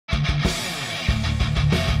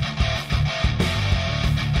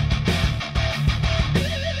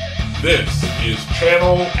This is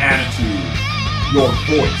Channel Attitude. Your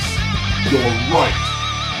voice, your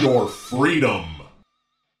right, your freedom.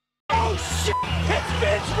 Oh shit! It's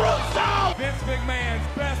Vince Russo! Vince McMahon's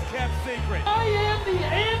best kept secret. I am the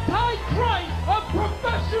Antichrist of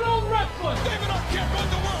professional wrestling. David Arquette won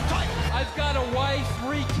the world title. I've got a wife,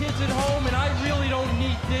 3 kids at home, and I really don't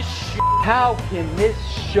need this shit. How can this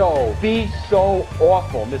show be so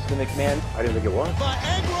awful, Mr. McMahon? I didn't think it was.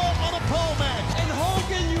 Viagra on a pole match. And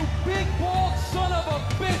Hogan, you big bald son of a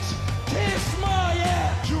bitch, kiss my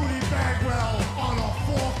ass. Judy Bagwell on a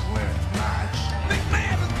forklift match.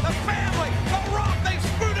 McMahon, the family, The Rock, they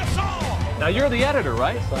screwed us all. Now, you're the editor,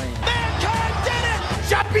 right? Mankind did it!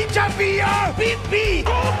 Jumpy, beat.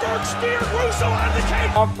 Goldberg steered Russo out of the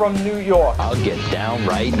cage. I'm from New York. I'll get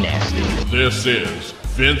downright nasty. This is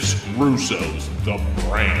Vince Russo's The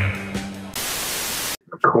Brand.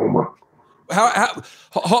 Coma.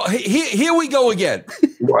 Here we go again.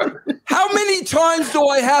 What? How many times do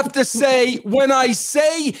I have to say when I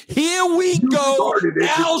say here we go?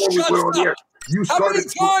 Al shuts up. How many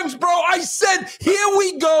times, bro? I said here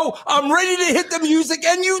we go. I'm ready to hit the music,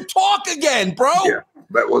 and you talk again, bro. Yeah,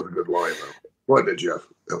 that was a good line, though. Wasn't it, Jeff?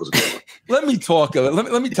 That was a good line. Let me talk.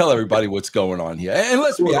 Let me tell everybody what's going on here. And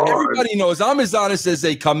let's be honest, everybody knows I'm as honest as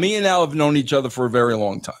they come. Me and Al have known each other for a very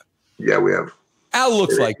long time. Yeah, we have. Al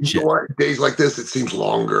looks like shit. Days like this, it seems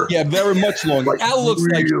longer. Yeah, very much longer. Like Al looks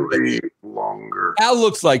really like longer. Al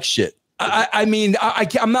looks like shit. I mean,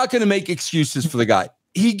 I'm not going to make excuses for the guy.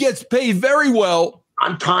 He gets paid very well.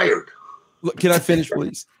 I'm tired. Look, can I finish,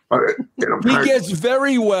 please? He gets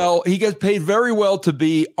paid very well to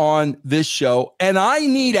be on this show, and I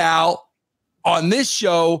need Al on this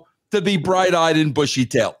show to be bright-eyed and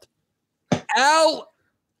bushy-tailed. Al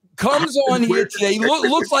comes on here today.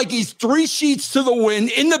 Looks like he's 3 sheets to the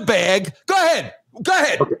wind in the bag. Go ahead.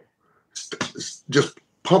 Okay. Just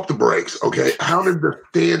pump the brakes, okay? How did the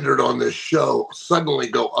standard on this show suddenly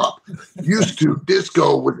go up? Used to,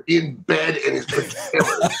 Disco was in bed in his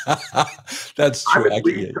pajamas. That's true. I'm at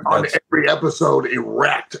least on every episode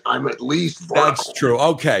erect. I'm at least vertical. That's true.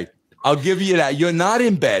 Okay. I'll give you that. You're not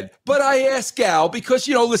in bed. But I ask Al because,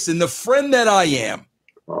 listen, the friend that I am,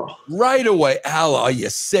 right away, Al, are you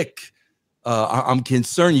sick? I'm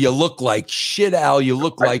concerned. You look like shit, Al. You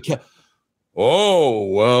look like... Oh,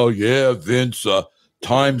 well, yeah, Vince,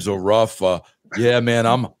 times are rough. Yeah, man,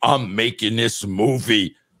 I'm making this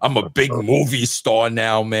movie. I'm a big movie star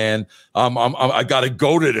now, man. I got to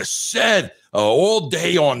go to the set all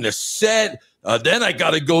day on the set. Then I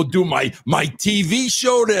got to go do my TV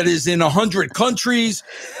show that is in 100 countries.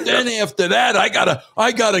 Then after that,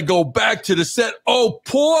 I gotta go back to the set. Oh,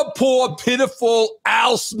 poor, pitiful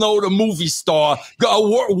Al Snow, the movie star,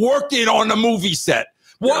 working on the movie set.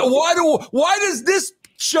 Why does this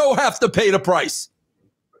show have to pay the price?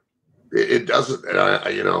 It doesn't.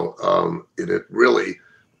 And it really,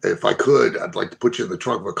 if I could, I'd like to put you in the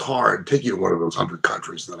trunk of a car and take you to one of those 100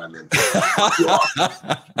 countries that I'm in.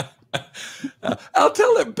 I'll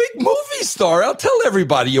tell a big movie star. I'll tell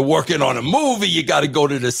everybody you're working on a movie. You got to go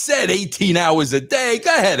to the set 18 hours a day.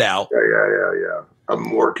 Go ahead, Al. Yeah.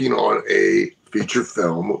 I'm working on a feature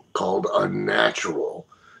film called Unnatural.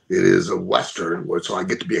 It is a Western, so I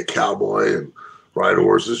get to be a cowboy and ride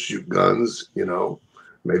horses, shoot guns,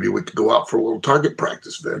 Maybe we could go out for a little target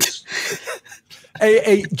practice, Vince.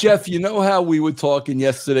 Hey, Jeff, you know how we were talking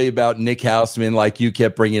yesterday about Nick Houseman, like you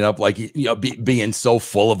kept bringing up, like, being so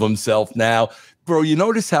full of himself now? Bro, you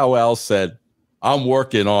notice how Al said, I'm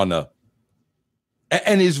working on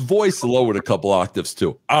and his voice lowered a couple octaves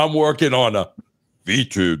too. I'm working on a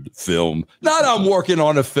featured film. Not I'm working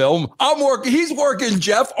on a film. He's working,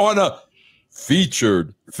 Jeff, on a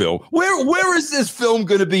featured film. Where is this film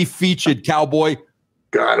going to be featured, cowboy?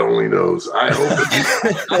 God only knows. I hope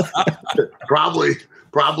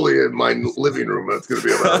probably in my living room. That's going to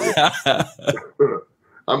be about.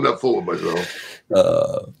 I'm not full of myself.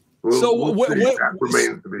 That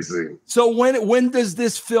remains to be seen. So when does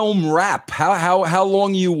this film wrap? How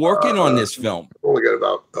long are you working on this film? I've only got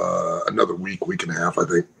about another week and a half, I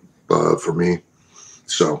think, for me.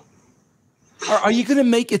 So, are you going to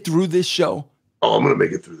make it through this show? Oh, I'm going to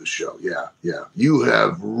make it through the show. Yeah. You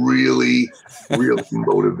have really, really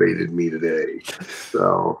motivated me today.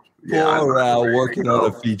 So, yeah. Poor Al working on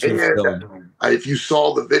a feature film. If you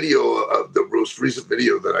saw the video of the most recent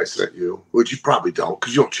video that I sent you, which you probably don't,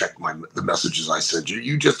 because you don't check the messages I send you.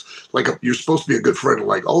 You just you're supposed to be a good friend.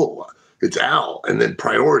 Like, oh, it's Al, and then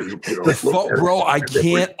priority. Bro, I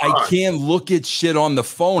can't look at shit on the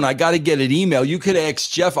phone. I got to get an email. You could ask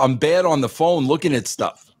Jeff. I'm bad on the phone looking at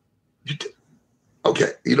stuff.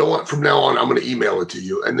 Okay, you know what? From now on, I'm going to email it to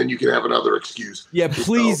you, and then you can have another excuse. Yeah,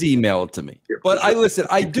 please email it to me. Yeah, but I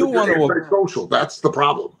do want to. Social. That's the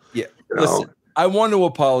problem. Yeah, you know? listen. I want to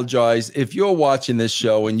apologize if you're watching this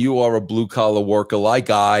show and you are a blue collar worker like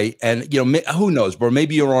I, and who knows, bro?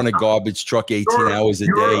 Maybe you're on a garbage truck 18 hours a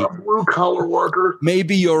day. You're a blue collar worker.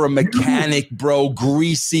 Maybe you're a mechanic, bro,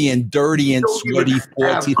 greasy and dirty and sweaty.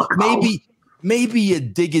 14. Maybe you're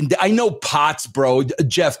digging. I know Potts, bro.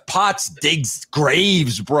 Jeff Potts digs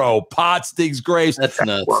graves, bro. Potts digs graves. That's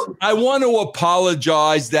nuts. I want to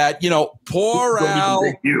apologize that poor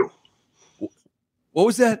Al. What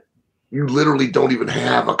was that? You literally don't even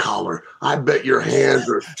have a collar. I bet your hands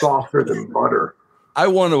are softer than butter. I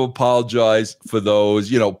want to apologize for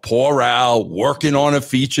those, poor Al working on a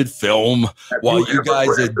featured film while you guys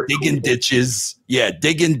are digging ditches. Yeah,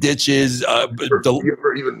 digging ditches. Do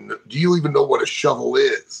you even know what a shovel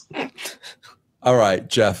is? All right,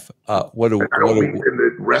 Jeff. I don't mean in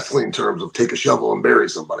the wrestling terms of take a shovel and bury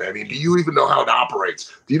somebody. I mean, do you even know how it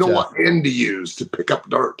operates? Do you know what end to use to pick up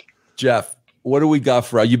dirt? Jeff, what do we got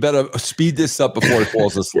for Al? You better speed this up before he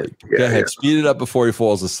falls asleep. Go ahead, speed it up before he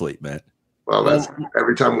falls asleep, man. Well, that's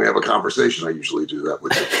every time we have a conversation, I usually do that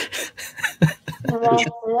with you. You're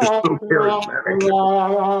so charismatic.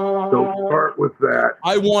 So start with that.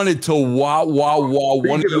 I wanted to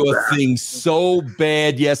one of your things so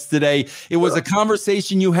bad yesterday. It was a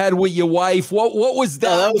conversation you had with your wife. What was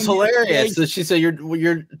that? Oh, that was hilarious. So she said, "You're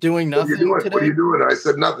doing nothing today." What are you doing? I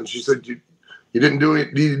said nothing. She said, "You didn't do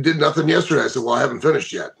it. You did nothing yesterday." I said, "Well, I haven't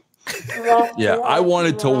finished yet." Yeah, I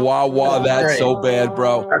wanted to that so bad,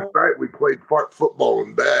 bro. Last night we played fart football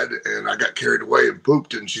in bed, and I got carried away and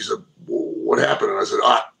pooped. And she said, "What happened?" And I said,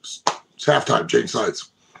 it's halftime. Change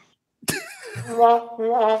sides." All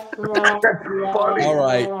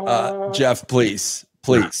right, Jeff, please.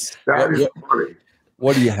 That is funny.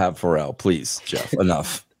 What do you have for Al? Please, Jeff.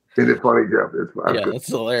 Enough. Isn't it funny, Jeff? That's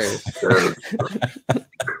hilarious.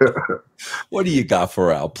 What do you got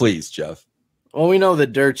for Al? Please, Jeff. Well, we know the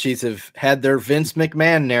Dirt Sheets have had their Vince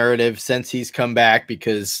McMahon narrative since he's come back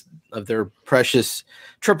because of their precious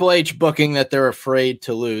Triple H booking that they're afraid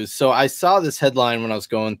to lose. So I saw this headline when I was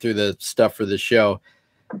going through the stuff for the show,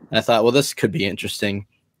 and I thought, well, this could be interesting.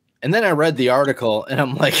 And then I read the article, and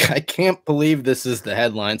I'm like, I can't believe this is the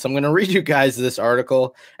headline. So I'm going to read you guys this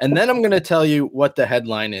article, and then I'm going to tell you what the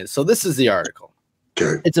headline is. So this is the article.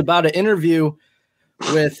 Okay. It's about an interview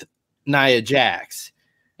with Nia Jax.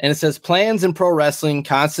 And it says plans in pro wrestling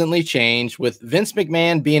constantly change, with Vince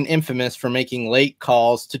McMahon being infamous for making late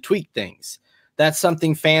calls to tweak things. That's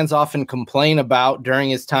something fans often complain about during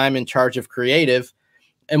his time in charge of creative.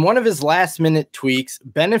 And one of his last-minute tweaks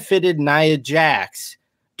benefited Nia Jax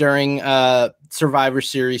during Survivor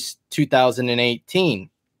Series 2018.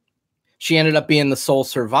 She ended up being the sole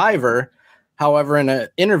survivor. However, in an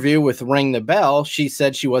interview with Ring the Bell, she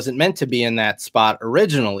said she wasn't meant to be in that spot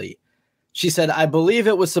originally. She said, "I believe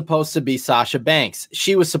it was supposed to be Sasha Banks.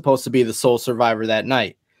 She was supposed to be the sole survivor that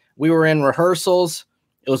night. We were in rehearsals.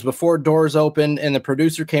 It was before doors opened, and the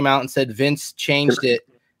producer came out and said Vince changed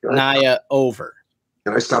Nia over."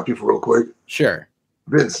 Can I stop you for real quick? Sure.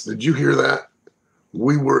 Vince, did you hear that?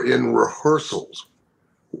 We were in rehearsals.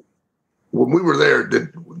 When we were there,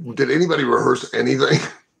 did anybody rehearse anything?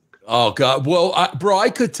 Oh God! Well, bro,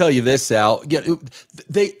 I could tell you this, Al. Yeah,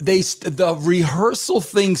 the rehearsal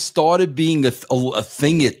thing started being a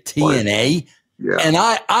thing at TNA, and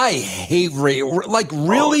I hate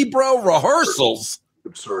really, bro, rehearsals.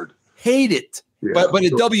 Absurd. Hate it. Yeah. But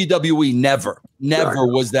at WWE, never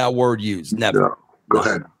was that word used. Never. No. Go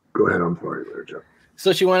ahead. I'm sorry, there, Jeff.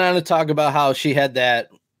 So she went on to talk about how she had that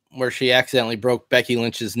where she accidentally broke Becky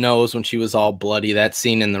Lynch's nose when she was all bloody. That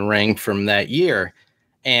scene in the ring from that year.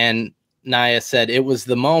 And Nia said, "It was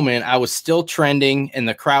the moment I was still trending and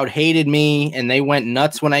the crowd hated me and they went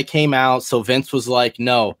nuts when I came out. So Vince was like,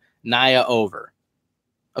 no, Nia over."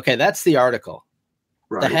 Okay, that's the article.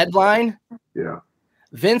 Right. The headline? Yeah.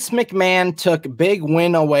 Vince McMahon took big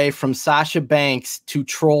win away from Sasha Banks to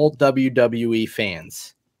troll WWE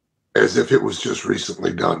fans. As if it was just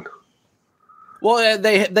recently done. Well,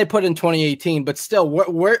 they put in 2018, but still,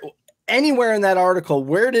 where anywhere in that article,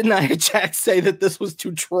 where did Nia Jax say that this was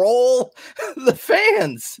to troll the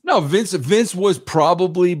fans? No, Vince was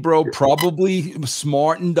probably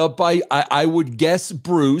smartened up by, I would guess,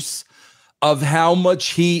 Bruce, of how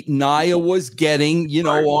much heat Nia was getting,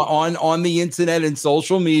 on the internet and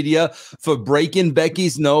social media for breaking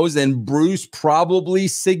Becky's nose. And Bruce probably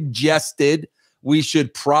suggested we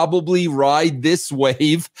should probably ride this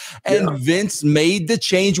wave. And Vince made the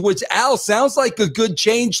change, which, Al, sounds like a good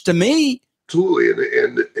change to me. Absolutely.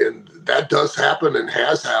 And that does happen and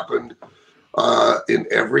has happened in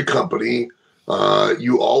every company,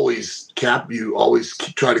 you always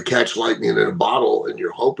try to catch lightning in a bottle, and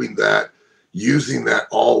you're hoping that using that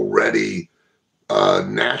already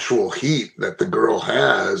natural heat that the girl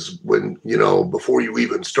has when, before you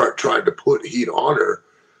even start trying to put heat on her,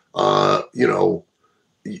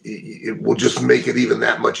 it will just make it even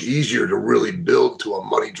that much easier to really build to a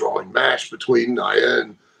money drawing match between Nia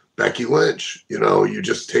and Becky Lynch. You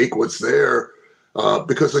just take what's there,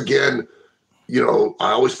 because again,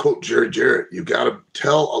 I always quote Jerry Jarrett, you got to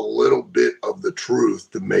tell a little bit of the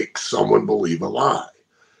truth to make someone believe a lie,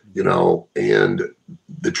 and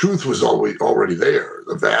the truth was already there.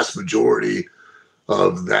 The vast majority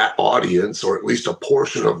of that audience, or at least a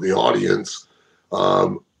portion of the audience,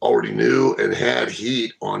 already knew and had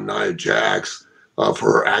heat on Nia Jax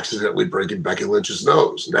for her accidentally breaking Becky Lynch's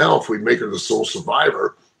nose. Now, if we make her the sole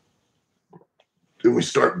survivor, and we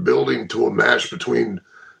start building to a match between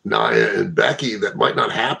Nia and Becky that might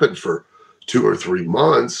not happen for 2 or 3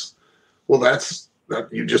 months, well, that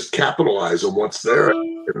you just capitalize on what's there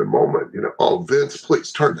in the moment. Oh, Vince,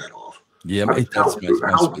 please turn that off. Yeah,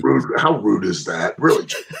 how rude is that? Really?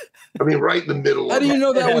 I mean, right in the middle. How do you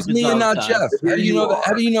know that was me and not Jeff? How do you know that?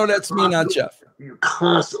 How do you know that's me and not Jeff? You're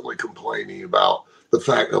constantly complaining about the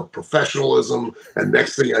fact of professionalism, and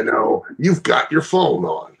next thing I know, you've got your phone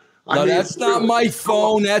on. No, that's not my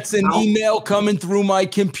phone. That's an email coming through my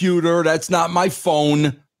computer. That's not my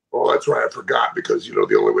phone. Oh, that's right. I forgot, because the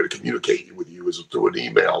only way to communicate with you is through an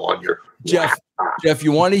email on your Jeff. Jeff,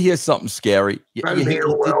 you want to hear something scary? An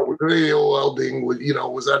AOL. Was an AOL ding?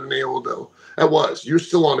 Was that an AOL? That was. You're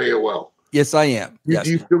still on AOL. Yes, I am. Yes.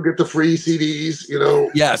 Do you still get the free CDs?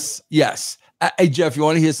 Yes. Hey, Jeff, you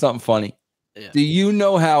want to hear something funny? Yeah. Do you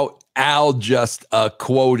know how Al just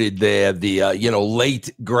quoted there the late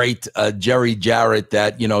great Jerry Jarrett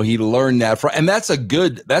that he learned that from, and that's a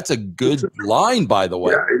good line, by the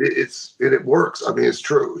way. Yeah, it works. I mean, it's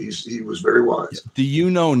true. He was very wise. Do you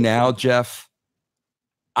know now, Jeff?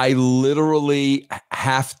 I literally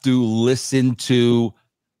have to listen to,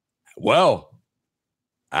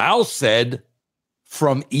 Al said,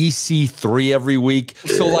 from EC3 every week.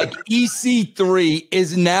 So like EC3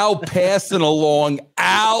 is now passing along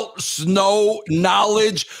Al Snow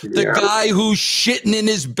knowledge, the guy who's shitting in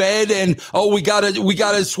his bed and we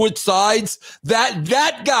gotta switch sides.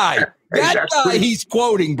 That guy. He's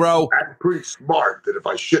quoting, bro. That's pretty smart. That if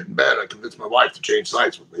I shit in bed, I convince my wife to change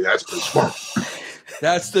sides with me. That's pretty smart.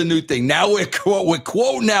 That's the new thing. Now we're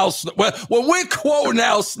quoting Al Snow. When we're quoting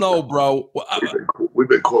Al Snow, bro. We've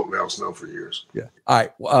been quoting Al Snow for years. Yeah. All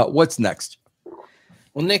right. What's next?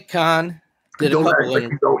 Well, Nick Khan did a couple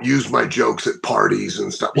of. Don't use my jokes at parties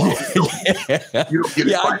and stuff. Well, you don't get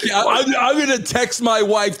it. I'm going to text my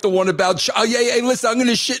wife the one about. Hey, listen, I'm going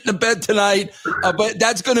to shit in the bed tonight, but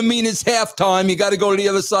that's going to mean it's halftime. You got to go to the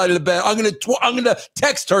other side of the bed. I'm going to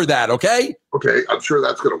text her that. Okay. Okay. I'm sure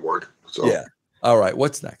that's going to work. So yeah. All right.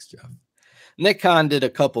 What's next, Jeff? Nick Khan did a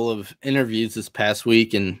couple of interviews this past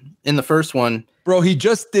week, and in the first one, bro, he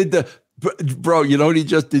just did bro, you know what he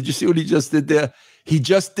just did? You see what he just did there? He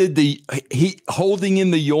just did he holding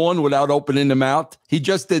in the yawn without opening the mouth. He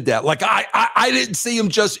just did that. Like I didn't see him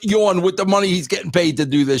just yawn with the money he's getting paid to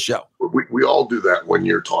do this show. We all do that when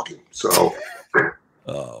you're talking. So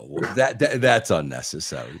that's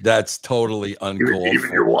unnecessary. That's totally uncalled even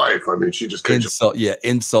for. Your wife. I mean, she just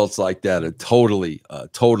insults like that are totally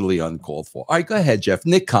uncalled for. All right, go ahead, Jeff.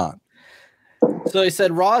 Nick Khan. So he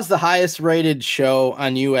said Raw is the highest rated show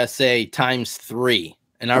on USA ×3.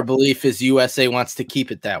 And our belief is USA wants to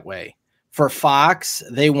keep it that way. For Fox,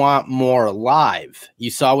 they want more live.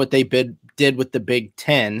 You saw what they did with the Big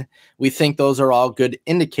Ten. We think those are all good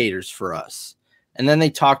indicators for us. And then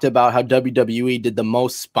they talked about how WWE did the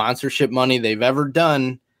most sponsorship money they've ever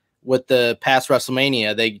done with the past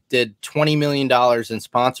WrestleMania. They did $20 million in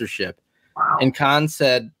sponsorship. Wow. And Khan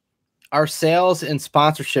said, our sales and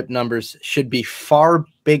sponsorship numbers should be far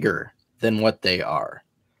bigger than what they are.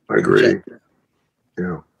 I agree.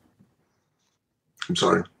 Yeah. I'm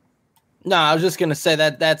sorry. No, I was just going to say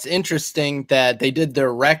that's interesting that they did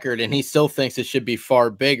their record and he still thinks it should be far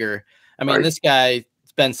bigger. I mean, This guy's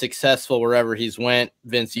been successful wherever he's went.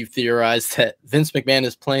 Vince, you've theorized that Vince McMahon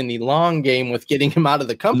is playing the long game with getting him out of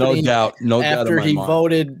the company. No doubt. After he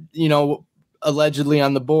voted, allegedly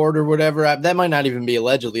on the board or whatever. That might not even be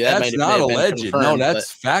allegedly. That's not alleged. No,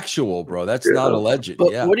 that's factual, bro. That's not alleged.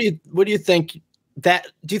 But yeah. What do you think? Do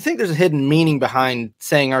you think there's a hidden meaning behind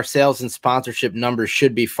saying our sales and sponsorship numbers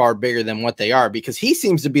should be far bigger than what they are? Because he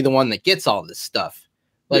seems to be the one that gets all this stuff.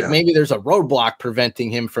 Like maybe there's a roadblock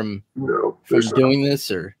preventing him from doing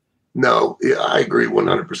this, or no. Yeah, I agree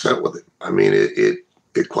 100% with it. I mean,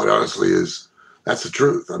 it quite honestly is, that's the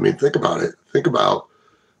truth. I mean, think about it. Think about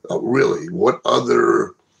really what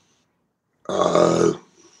other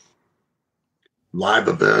live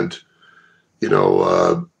event,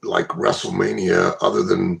 like WrestleMania, other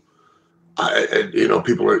than,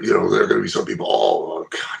 people are, there are going to be some people, oh,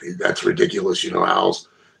 God, that's ridiculous. Al's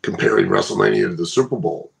comparing WrestleMania to the Super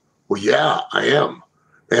Bowl. Well, yeah, I am.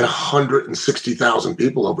 They had 160,000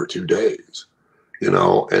 people over 2 days,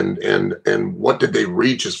 and what did they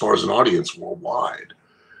reach as far as an audience worldwide?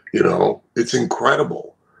 It's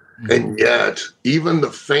incredible. Mm-hmm. And yet, even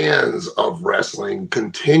the fans of wrestling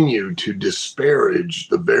continue to disparage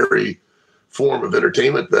the very form of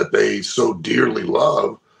entertainment that they so dearly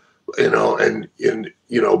love,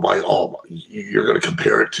 by all, you're going to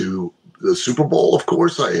compare it to the Super Bowl? Of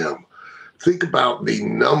course I am. Think about the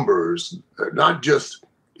numbers, not just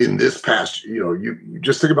in this past, you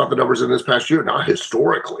just think about the numbers in this past year, not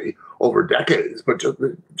historically over decades, but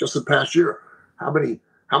just the past year. How many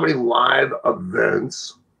live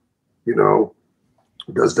events,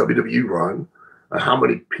 does WWE run? How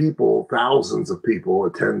many people, thousands of people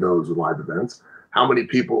attend those live events? How many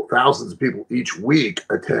people, thousands of people each week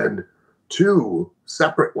attend 2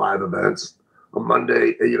 separate live events, a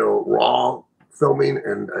Monday, Raw filming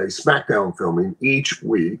and a SmackDown filming each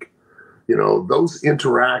week? Those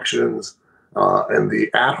interactions and the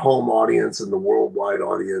at-home audience and the worldwide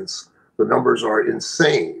audience, the numbers are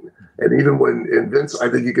insane. And even and Vince, I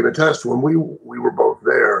think you can attest, when we were both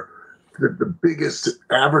there, the biggest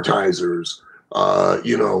advertisers,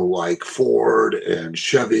 like Ford and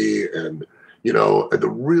Chevy and, the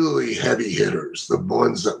really heavy hitters, the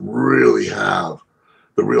ones that really have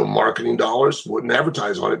the real marketing dollars, wouldn't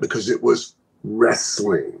advertise on it because it was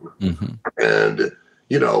wrestling. Mm-hmm. And,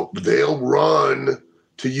 they'll run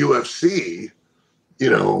to UFC,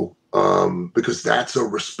 because that's a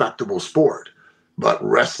respectable sport. But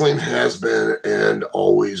wrestling has been and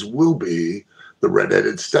always will be the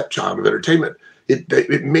redheaded stepchild of entertainment.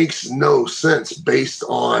 It makes no sense based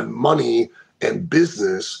on money and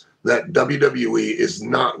business that WWE is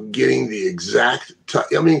not getting the exact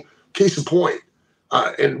case in point.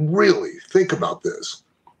 And really think about this.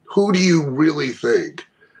 Who do you really think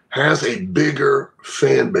has a bigger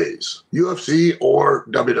fan base, UFC or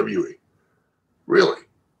WWE? Really?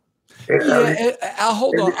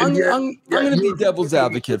 Hold on. I'm going to be devil's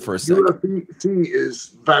advocate for a second. UFC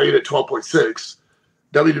is valued at 12.6.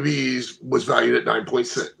 WWE's was valued at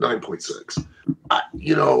 9.6.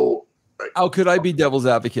 How could I be devil's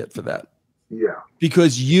advocate for that? Yeah.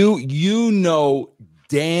 Because you know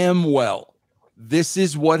damn well this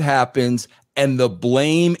is what happens, and the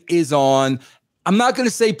blame is on, I'm not going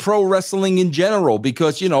to say pro wrestling in general,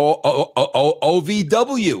 because, OVW,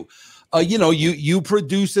 you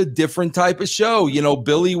produce a different type of show,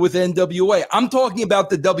 Billy with NWA. I'm talking about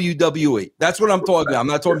the WWE. That's what I'm talking about. I'm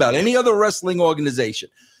not talking about any other wrestling organization.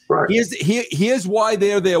 Right. Here's why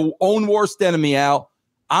they're their own worst enemy, Al.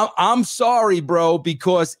 I'm sorry, bro,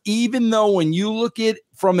 because even though when you look at it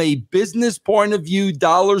from a business point of view,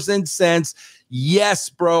 dollars and cents, yes,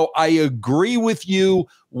 bro, I agree with you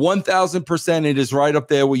 1,000%. It is right up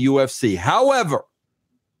there with UFC. However,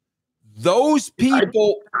 those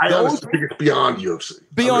people, I think it's beyond UFC.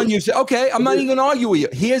 Beyond UFC. Okay, I'm not even going to argue with you.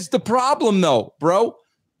 Here's the problem, though, bro.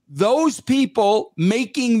 Those people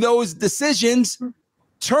making those decisions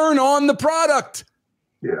turn on the product.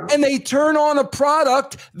 Yeah. And they turn on a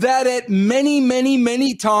product that at many, many,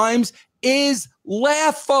 many times is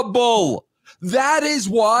laughable. That is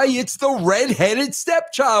why it's the red-headed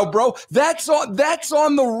stepchild, bro. That's on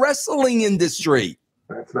the wrestling industry.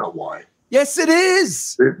 That's not why. Yes, it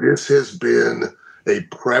is. This has been a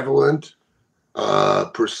prevalent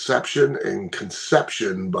perception and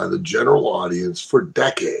conception by the general audience for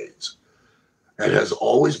decades. It has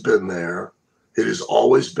always been there. It has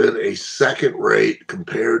always been a second-rate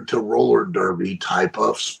compared to roller derby type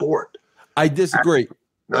of sport. I disagree.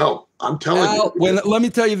 No, I'm telling you. Let me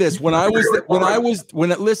tell you this: when I was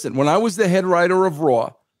the head writer of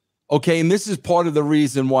Raw, okay, and this is part of the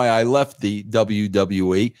reason why I left the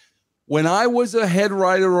WWE. When I was a head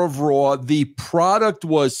writer of Raw, the product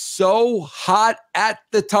was so hot at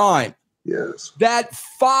the time, yes, that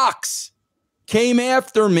Fox came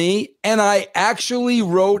after me, and I actually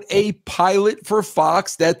wrote a pilot for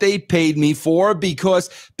Fox that they paid me for because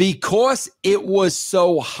it was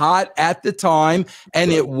so hot at the time, and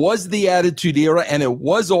it was the Attitude Era, and it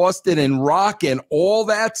was Austin and Rock and all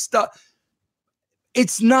that stuff.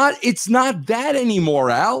 It's not that anymore,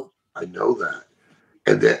 Al. I know that.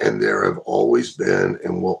 And there have always been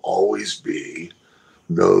and will always be,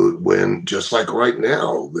 though, when just like right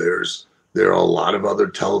now, there's There are a lot of other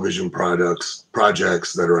television projects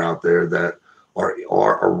that are out there that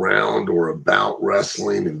are around or about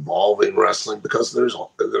wrestling, involving wrestling, because there's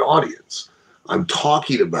an audience. I'm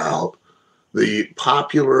talking about the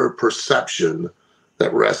popular perception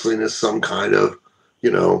that wrestling is some kind of,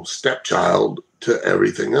 stepchild to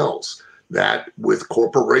everything else. That with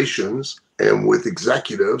corporations and with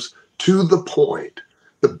executives, to the point,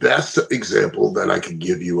 the best example that I could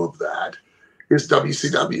give you of that is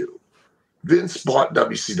WCW. Vince bought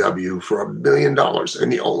WCW for $1 million.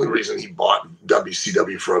 And the only reason he bought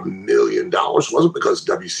WCW for $1 million wasn't because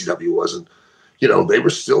WCW wasn't, they were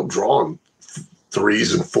still drawing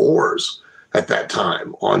 3s and 4s at that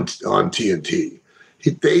time on TNT.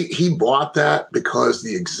 He bought that because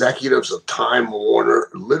the executives of Time Warner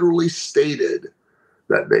literally stated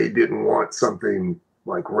that they didn't want something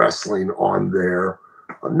like wrestling on their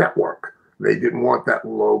network. They didn't want that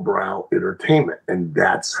lowbrow entertainment, and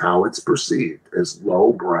that's how it's perceived, as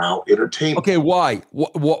lowbrow entertainment. Okay, why?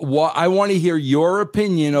 Why? I want to hear your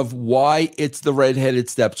opinion of why it's the redheaded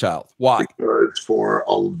stepchild. Why? Because for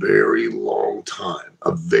a very long time,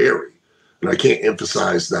 and I can't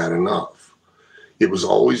emphasize that enough, it was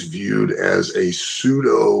always viewed as a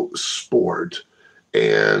pseudo sport,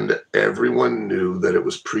 and everyone knew that it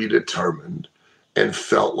was predetermined and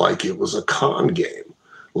felt like it was a con game.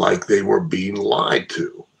 Like they were being lied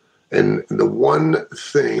to. And the one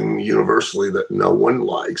thing universally that no one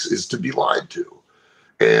likes is to be lied to.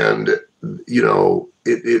 And,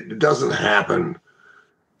 it doesn't happen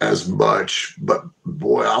as much, but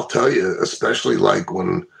boy, I'll tell you, especially like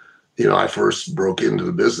when, I first broke into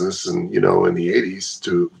the business and, in the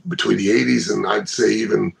 80s between the 80s and I'd say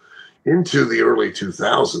even into the early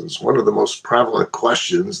 2000s, one of the most prevalent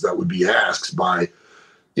questions that would be asked by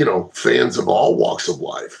fans of all walks of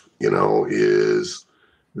life, is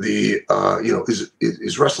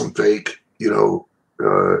is wrestling fake,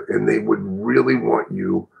 and they would really want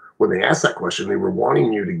you, when they asked that question, they were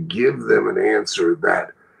wanting you to give them an answer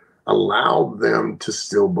that allowed them to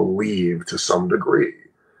still believe to some degree.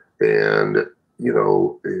 And,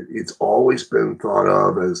 it's always been thought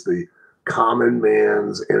of as the common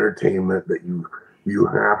man's entertainment, that you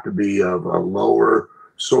have to be of a lower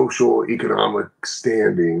social economic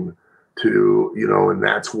standing to, and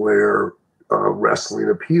that's where wrestling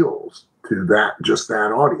appeals to that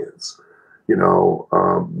audience,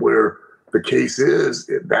 where the case is,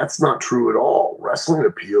 that's not true at all. Wrestling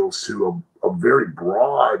appeals to a very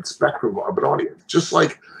broad spectrum of an audience, just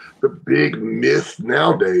like the big myth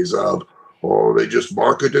nowadays of, they just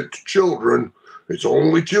market it to children. It's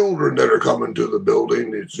only children that are coming to the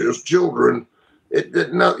building. It's just children.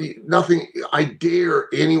 Nothing. I dare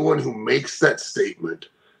anyone who makes that statement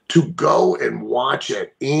to go and watch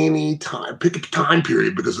at any time. Pick a time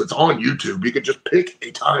period, because it's on YouTube. You can just pick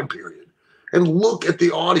a time period and look at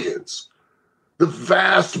the audience. The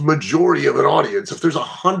vast majority of an audience, if there's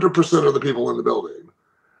 100% of the people in the building,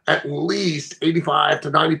 at least 85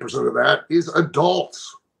 to 90% of that is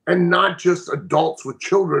adults, and not just adults with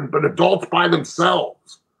children, but adults by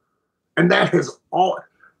themselves. And that has all.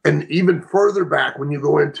 And even further back, when you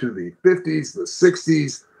go into the 50s, the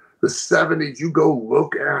 60s, the 70s, you go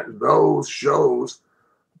look at those shows,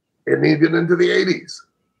 and even into the 80s.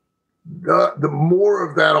 The more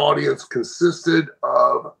of that audience consisted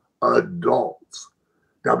of adults.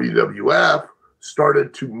 WWF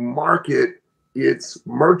started to market its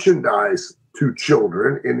merchandise to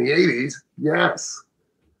children in the 80s, yes.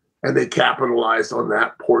 And they capitalized on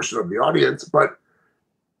that portion of the audience, but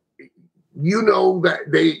that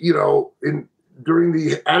they, during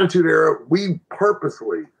the Attitude Era, we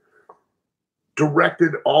purposely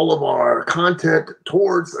directed all of our content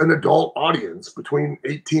towards an adult audience between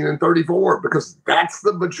 18 and 34, because that's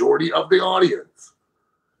the majority of the audience.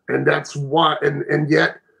 And that's why, and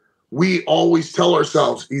yet we always tell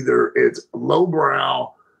ourselves either it's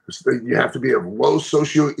lowbrow, you have to be of low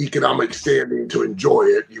socioeconomic standing to enjoy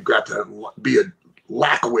it. You've got to be a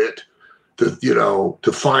lackwit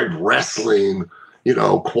to find wrestling,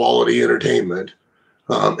 quality entertainment.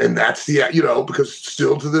 And that's the, because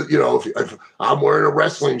still to the, if I'm wearing a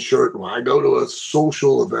wrestling shirt and when I go to a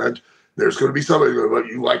social event, there's going to be somebody going,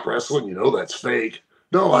 you like wrestling? That's fake.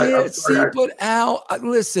 No, yeah, but Al,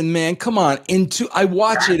 listen, man, come on. I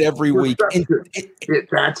watch it every week.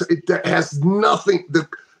 That has nothing. The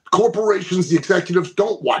corporations, the executives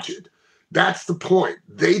don't watch it. That's the point.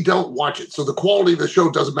 They don't watch it. So the quality of the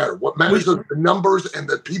show doesn't matter. What matters are the numbers and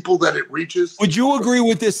the people that it reaches. Would you agree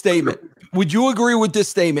with this statement? would you agree with this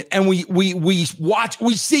statement? And we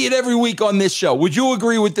see it every week on this show. Would you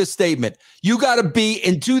agree with this statement? You got to be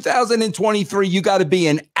in 2023. You got to be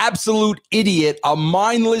an absolute idiot, a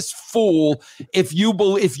mindless fool if you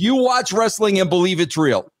watch wrestling and believe it's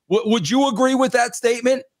real. Would you agree with that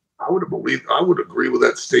statement? I would agree with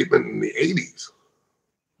that statement in the 80s.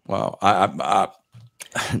 Well, I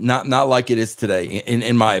not like it is today,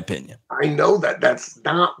 in my opinion. I know that. That's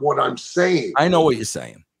not what I'm saying. I know what you're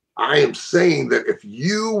saying. I am saying that if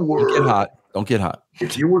you were don't get hot.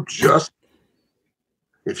 If you were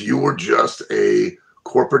just a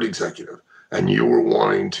corporate executive and you were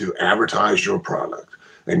wanting to advertise your product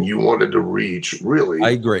and you wanted to reach really, I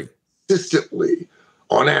agree, consistently,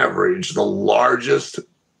 on average, the largest.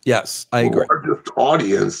 Yes, I agree. Largest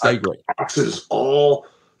audience that crosses all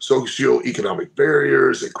socioeconomic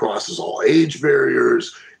barriers. It crosses all age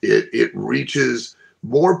barriers. It reaches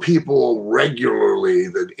more people regularly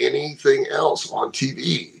than anything else on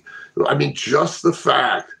TV. I mean, just the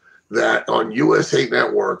fact that on USA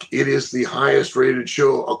Network, it is the highest rated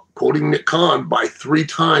show, quoting Nick Khan, by 3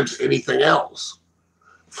 times anything else.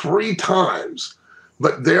 3 times.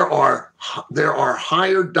 But there are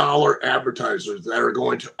higher dollar advertisers that are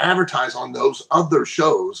going to advertise on those other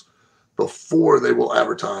shows before they will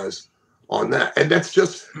advertise on that. And that's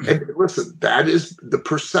just, and listen, that is the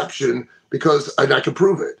perception, because, and I can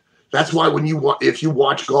prove it. That's why if you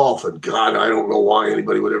watch golf, and God, I don't know why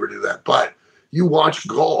anybody would ever do that, but you watch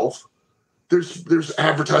golf, there's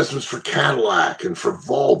advertisements for Cadillac and for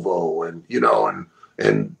Volvo and,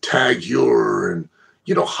 and Tag Heuer and,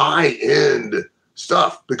 high end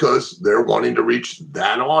stuff, because they're wanting to reach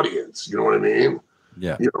that audience. You know what I mean?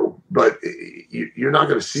 Yeah. But you're not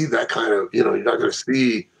going to see that kind of, you're not going to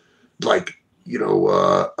see like,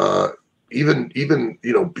 even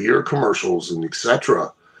beer commercials and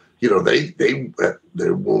etc. They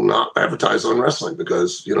will not advertise on wrestling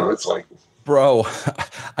because, it's like, bro,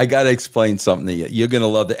 I got to explain something to you. You're going to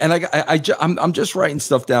love it. And I'm just writing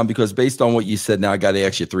stuff down because based on what you said now, I got to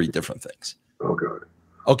ask you 3 different things. Oh, God.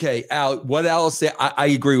 Okay, Al, what Al said, I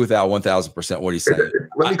agree with Al 1,000% what he's saying.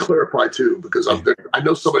 Let me clarify, too, because I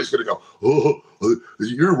know somebody's going to go, oh,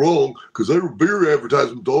 you're wrong, because there were beer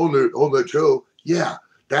advertisements on that show. Yeah,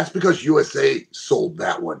 that's because USA sold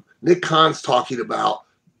that one. Nick Khan's talking about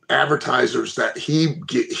advertisers that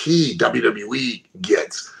WWE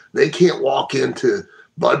gets. They can't walk into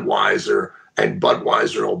Budweiser and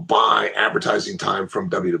Budweiser will buy advertising time from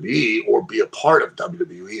WWE or be a part of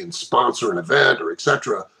WWE and sponsor an event or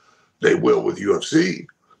etc. They will with UFC.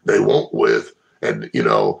 They won't with,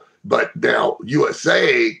 but now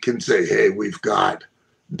USA can say, hey, we've got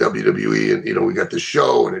WWE and, we got this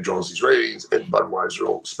show and it draws these ratings, and Budweiser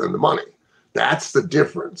will spend the money. That's the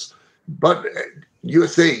difference. But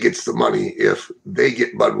USA gets the money if they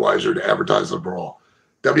get Budweiser to advertise on Raw.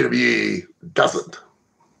 WWE doesn't,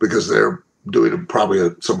 because they're doing probably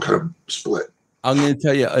some kind of split. I'm going to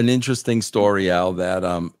tell you an interesting story, Al,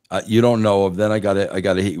 that you don't know of. Then I got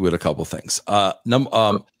to hit you with a couple things.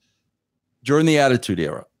 During the Attitude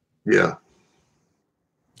Era, yeah,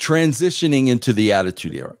 transitioning into the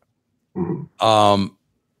Attitude Era,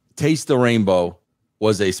 Taste the Rainbow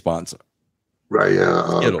was a sponsor. Right,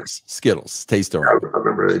 yeah. Skittles, Taste the Rainbow. I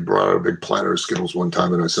remember they brought out a big platter of Skittles one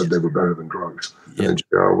time, and I said they were better than drugs. Yeah. And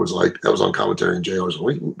JR was like, that was on commentary, and JR was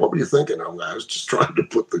like, what were you thinking? I was just trying to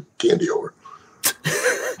put the candy over.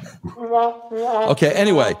 Okay,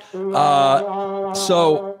 anyway,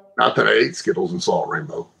 so not that I ate Skittles and Salt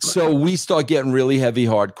Rainbow. So we start getting really heavy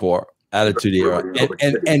hardcore Attitude Era.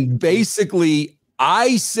 And basically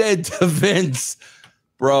I said to Vince,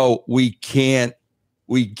 bro, we can't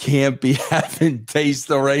be having Taste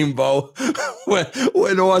the Rainbow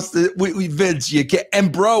when Austin, Vince, you can't.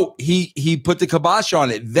 And bro, he put the kibosh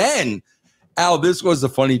on it. Then, Al, this was the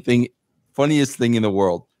funniest thing in the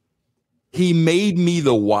world. He made me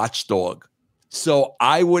the watchdog. So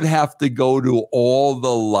I would have to go to all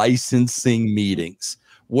the licensing meetings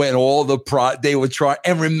when all they would try.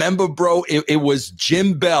 And remember, bro, it was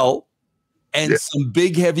Jim Bell and some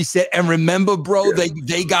big heavy set. And remember, bro,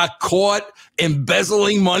 they got caught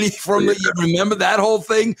embezzling money from it. You remember that whole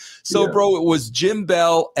thing? So, bro, it was Jim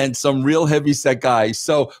Bell and some real heavy set guys.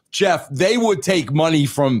 So, Jeff, they would take money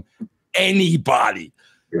from anybody.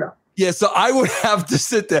 Yeah. Yeah, so I would have to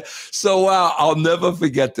sit there. So I'll never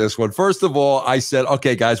forget this one. First of all, I said,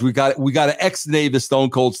 "Okay, guys, we got to ex-nay the Stone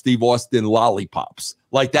Cold Steve Austin lollipops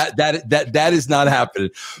like that. That is not happening."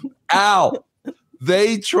 Al,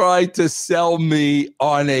 they tried to sell me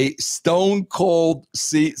on a Stone Cold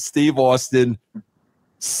Steve Austin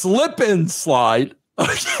slip and slide.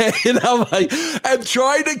 Okay, and I'm like, and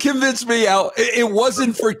trying to convince me, Al, it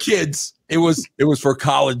wasn't for kids. It was for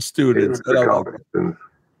college students.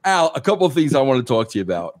 Al, a couple of things I want to talk to you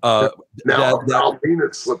about. Now,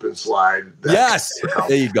 Alpina's slip and slide. Yes,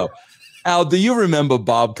 there you go. Al, do you remember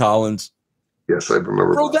Bob Collins? Yes, I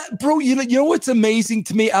remember. Bro, you know what's amazing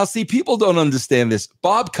to me? Al, see, people don't understand this.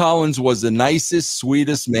 Bob Collins was the nicest,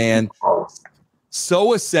 sweetest man. Oh.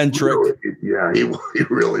 So eccentric. Really, he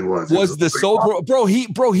really was. Was the soul bro?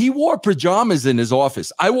 He wore pajamas in his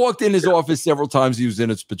office. I walked in his office several times. He was in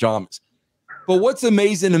his pajamas. But what's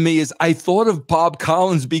amazing to me is I thought of Bob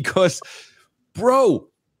Collins because, bro,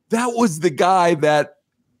 that was the guy that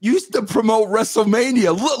used to promote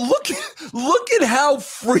WrestleMania. Look at how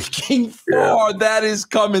freaking far that is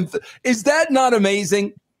coming. Is that not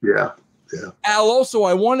amazing? Yeah. Al, also,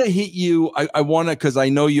 I want to hit you. I want to, because I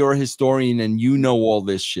know you're a historian and you know all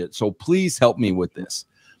this shit. So please help me with this.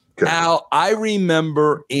 Okay. Al, I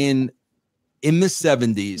remember in the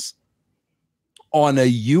 70s on a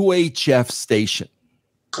UHF station,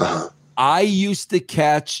 I used to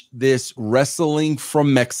catch this wrestling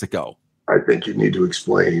from Mexico. I think you need to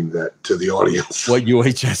explain that to the audience. What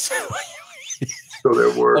UHF? So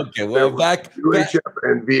there were back UHF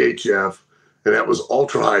and VHF. And that was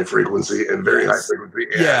ultra high frequency and very high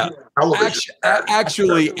frequency. And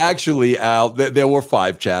Actually, Al, there were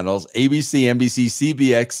 5 channels: ABC, NBC,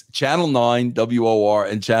 CBX, Channel 9, WOR,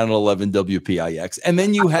 and Channel 11, WPIX. And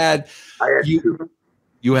then you had two.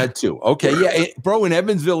 You had 2. Okay, yeah, bro. In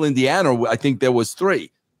Evansville, Indiana, I think there was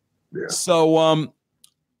 3. Yeah. So,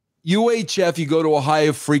 UHF, you go to a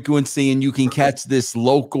higher frequency and you can catch this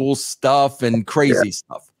local stuff and crazy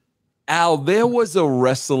stuff. Al, there was a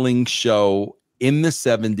wrestling show in the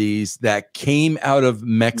 70s that came out of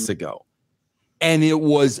Mexico, and it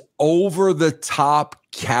was over the top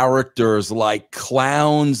characters like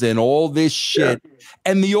clowns and all this shit. Yeah.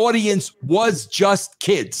 And the audience was just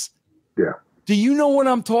kids. Yeah. Do you know what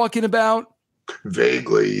I'm talking about?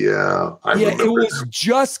 Vaguely, yeah. It was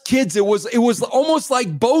just kids. It was almost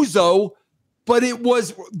like Bozo. But it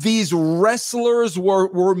was these wrestlers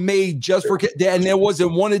were made just for kids, and there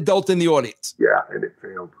wasn't one adult in the audience. Yeah, and it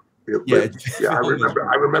failed. I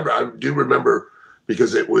do remember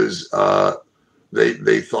because it was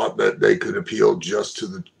they thought that they could appeal just to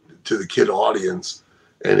the kid audience,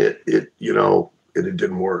 and it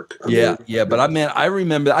didn't work. But I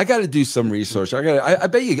remember. I got to do some research. I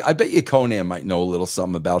bet you Conan might know a little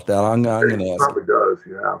something about that. I'm going to ask. Probably does.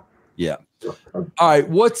 Yeah. Yeah. All right.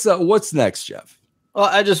 What's next, Jeff? Well,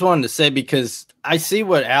 I just wanted to say, because I see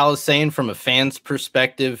what Al is saying from a fan's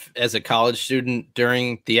perspective as a college student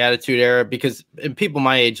during the Attitude Era, because people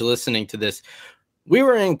my age listening to this, we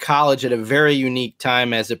were in college at a very unique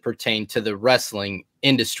time as it pertained to the wrestling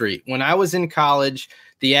industry. When I was in college,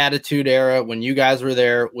 the Attitude Era, when you guys were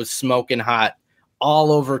there, was smoking hot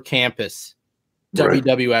all over campus. Right.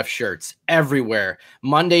 WWF shirts everywhere.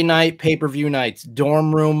 Monday night pay-per-view nights,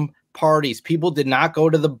 dorm room parties. People did not go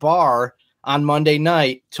to the bar on Monday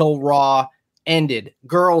night till Raw ended.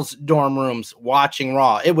 Girls' dorm rooms watching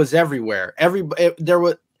Raw. It was everywhere.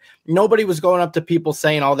 Nobody was going up to people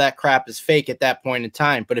saying all that crap is fake at that point in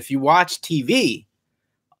time. But if you watch TV,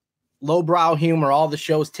 lowbrow humor, all the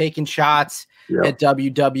shows taking shots at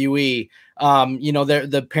WWE.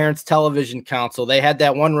 The Parents Television Council, they had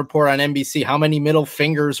that one report on NBC, how many middle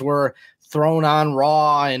fingers were thrown on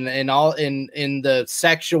Raw and all in the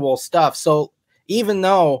sexual stuff. So even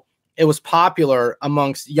though it was popular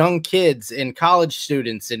amongst young kids and college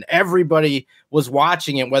students and everybody was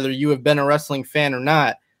watching it, whether you have been a wrestling fan or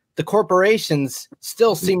not, the corporations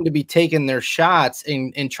still seem to be taking their shots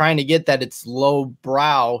and trying to get that it's low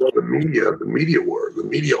brow. Well, the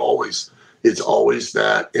media always, it's always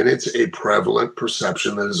that, and it's a prevalent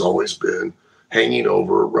perception that has always been hanging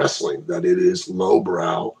over wrestling, that it is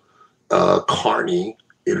lowbrow, carny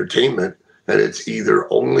entertainment, and it's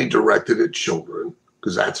either only directed at children,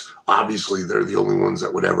 because that's obviously they're the only ones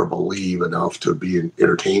that would ever believe enough to be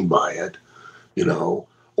entertained by it,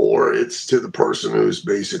 or it's to the person who's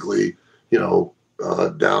basically,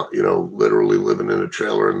 literally living in a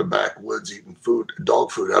trailer in the backwoods eating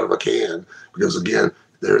dog food out of a can, because again,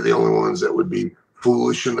 they're the only ones that would be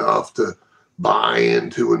foolish enough to buy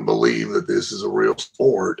into and believe that this is a real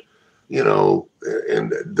sport,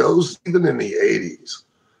 and those, even in the 80s,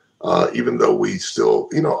 even though we still,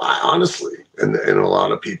 I honestly, and a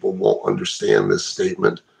lot of people won't understand this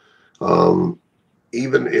statement,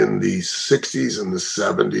 even in the 60s and the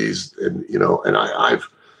 70s, and I've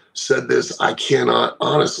said this, I cannot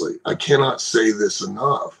say this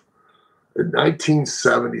enough. In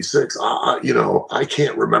 1976, I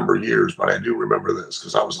can't remember years, but I do remember this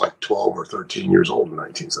because I was like 12 or 13 years old in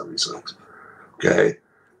 1976. Okay.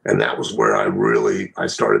 And that was where I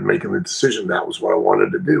started making the decision. That was what I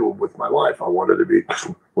wanted to do with my life. I wanted to be,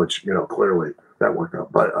 which, clearly that worked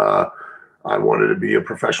out, but I wanted to be a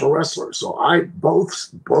professional wrestler. So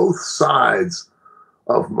both sides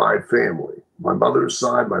of my family, my mother's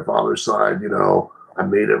side, my father's side, I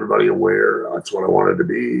made everybody aware that's what I wanted to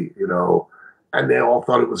be, and they all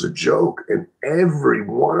thought it was a joke. And every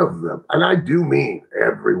one of them, and I do mean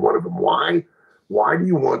every one of them, why do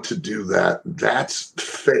you want to do that? That's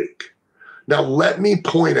fake. Now, let me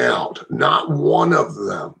point out, not one of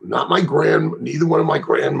them, neither one of my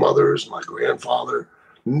grandmothers, my grandfather,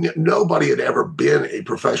 nobody had ever been a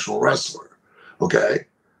professional wrestler. Okay.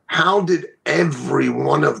 How did every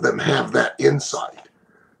one of them have that insight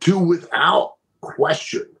to, without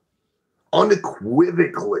question,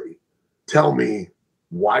 unequivocally tell me,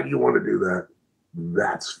 why do you want to do that?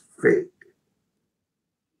 That's fake.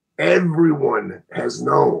 Everyone has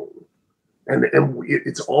known, and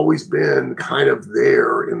it's always been kind of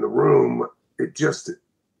there in the room.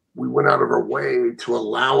 We went out of our way to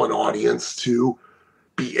allow an audience to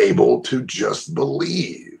be able to just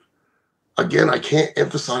believe. Again, I can't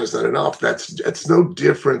emphasize that enough. That's no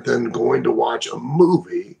different than going to watch a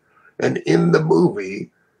movie, and in the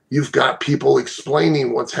movie, you've got people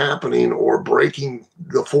explaining what's happening or breaking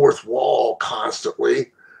the fourth wall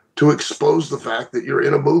constantly to expose the fact that you're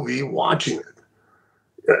in a movie watching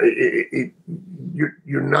it.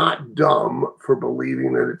 You're not dumb for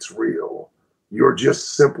believing that it's real. You're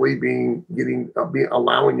just simply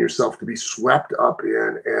allowing yourself to be swept up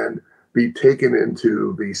in and be taken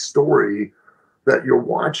into the story that you're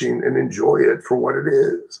watching and enjoy it for what it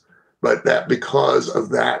is. But that, because of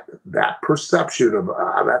that perception of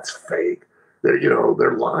that's fake,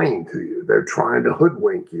 they're lying to you. They're trying to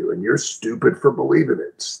hoodwink you, and you're stupid for believing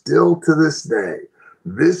it. Still to this day,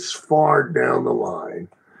 this far down the line,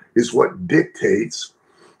 is what dictates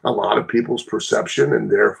a lot of people's perception,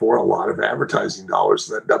 and therefore a lot of advertising dollars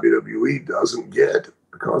that WWE doesn't get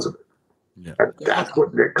because of it. Yeah. And that's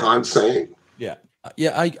what Nick Khan's saying. Yeah.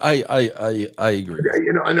 Yeah, I agree.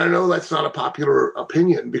 And I know that's not a popular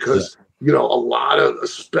opinion because,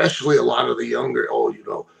 especially a lot of the younger,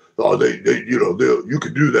 you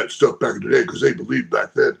could do that stuff back in the day because they believed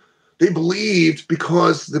back then. They believed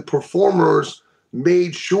because the performers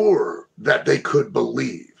made sure that they could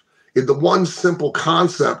believe in the one simple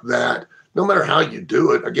concept that no matter how you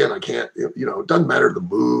do it, again, I can't, it doesn't matter the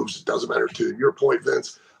moves. It doesn't matter, to your point,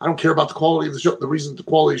 Vince. I don't care about the quality of the show. The reason the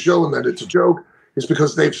quality of the show and that it's a joke is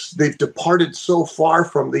because they've departed so far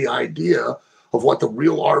from the idea of what the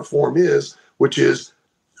real art form is, which is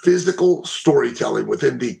physical storytelling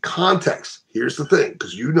within the context. Here's the thing,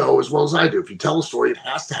 because you know as well as I do, if you tell a story, it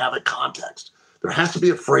has to have a context. There has to be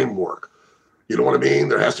a framework. You know what I mean?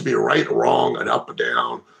 There has to be a right, a wrong, an up, a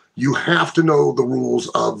down. You have to know the rules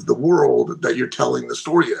of the world that you're telling the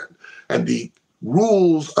story in. And the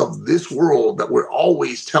rules of this world that we're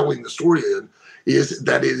always telling the story in is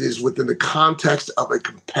that it is within the context of a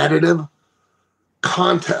competitive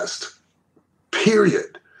contest,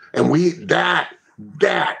 period. And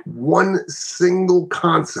that one single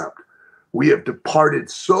concept we have departed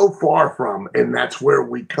so far from, and that's where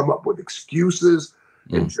we come up with excuses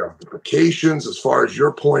and justifications as far as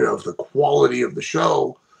your point of the quality of the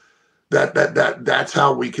show, that's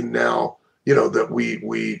how we can now, that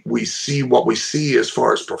we see what we see as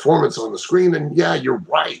far as performance on the screen. And yeah, you're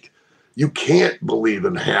right. You can't believe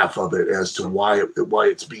in half of it as to why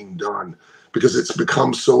it's being done, because it's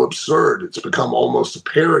become so absurd. It's become almost a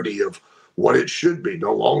parody of what it should be.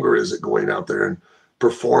 No longer is it going out there and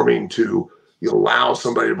performing to allow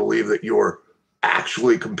somebody to believe that you're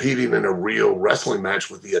actually competing in a real wrestling match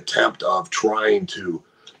with the attempt of trying to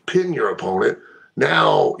pin your opponent.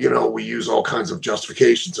 Now, we use all kinds of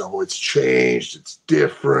justifications. Oh, it's changed. It's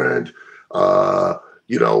different.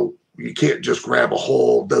 You can't just grab a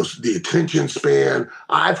hold. The attention span.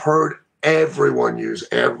 I've heard everyone use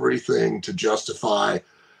everything to justify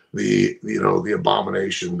the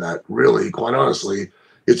abomination that really, quite honestly,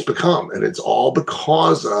 it's become. And it's all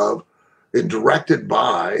because of and directed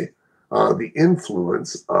by the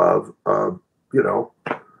influence of a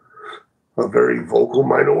very vocal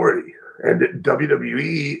minority. And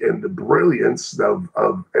WWE and the brilliance of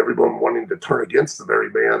everyone wanting to turn against the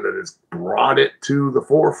very man that has brought it to the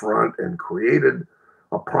forefront and created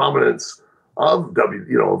a prominence of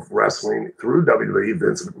of wrestling through WWE,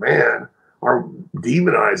 Vince McMahon, are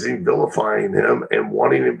demonizing, vilifying him, and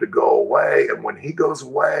wanting him to go away. And when he goes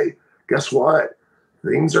away, guess what?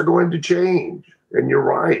 Things are going to change. And you're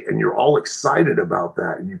right. And you're all excited about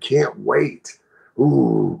that. And you can't wait.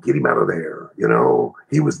 Ooh, get him out of there.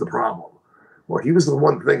 He was the problem. Well, he was the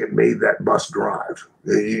one thing that made that bus drive.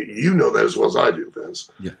 You know that as well as I do, Vince.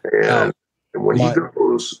 Yeah. And when he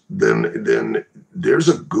goes, then there's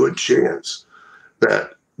a good chance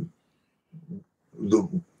that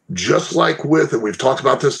just like with, and we've talked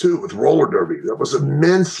about this too, with roller derby, that was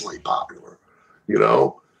immensely popular. You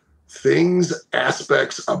know,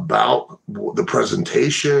 aspects about the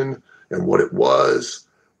presentation and what it was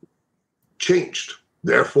changed.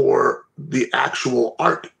 Therefore, the actual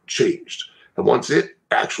art changed. And once it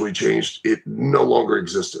actually changed, it no longer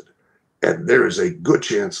existed. And there is a good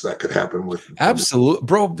chance that could happen with absolutely,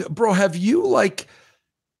 bro. Have you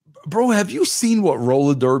seen what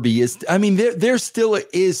roller derby is? I mean, there still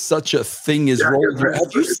is such a thing as roller derby.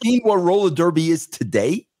 Have you seen what roller derby is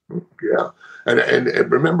today? Yeah,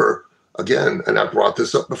 and remember again, and I brought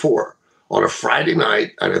this up before, on a Friday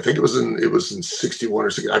night, and I think it was in 61 or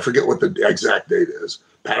 60. I forget what the exact date is.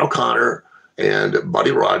 Pat O'Connor and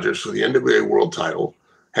Buddy Rogers for the NWA World Title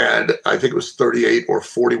had, I think it was 38 or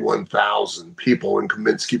 41,000 people in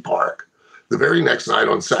Kaminsky Park. The very next night,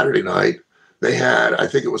 on Saturday night, they had, I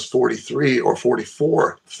think it was 43 or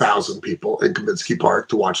 44,000 people in Kaminsky Park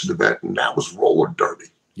to watch the event, and that was roller derby.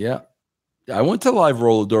 Yeah, I went to live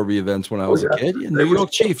roller derby events when I was a kid in New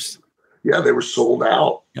York Chiefs. Yeah, they were sold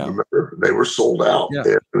out. Yeah. Remember, they were sold out. Yeah.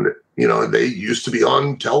 And you know, they used to be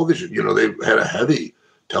on television. You know, they had a heavy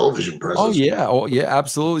television presence. Oh yeah,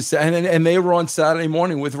 absolutely. And they were on Saturday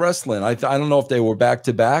morning with wrestling. I don't know if they were back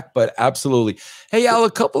to back, but absolutely. Hey Al,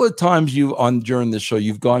 a couple of times during the show,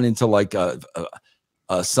 you've gone into like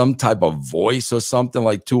some type of voice or something,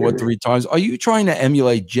 like 2 or 3 times. Are you trying to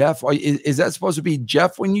emulate Jeff? Is that supposed to be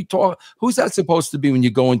Jeff when you talk? Who's that supposed to be when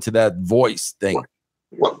you go into that voice thing?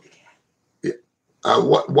 What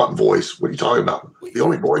voice? What are you talking about? The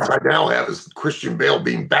only voice I now have is Christian Bale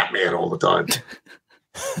being Batman all the time.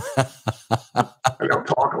 And I'm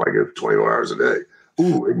talking like it's 24 hours a day.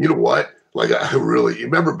 Ooh, and you know what? Like you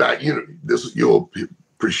remember back, you'll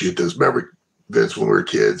appreciate this. Remember, Vince, when we were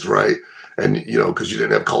kids, right? And because you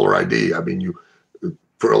didn't have caller ID. I mean,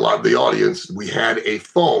 for a lot of the audience, we had a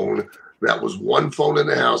phone that was one phone in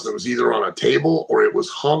the house that was either on a table or it was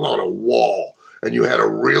hung on a wall. And you had a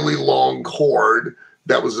really long cord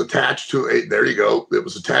that was attached to there you go. It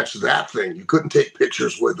was attached to that thing. You couldn't take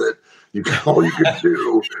pictures with it. All you could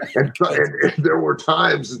do, and there were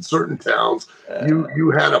times in certain towns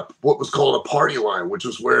you had what was called a party line, which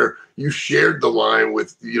was where you shared the line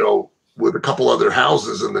with a couple other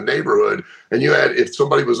houses in the neighborhood, and you had, if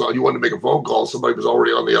somebody was on, you wanted to make a phone call, somebody was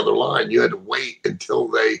already on the other line, you had to wait until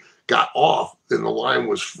they got off and the line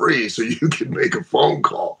was free so you could make a phone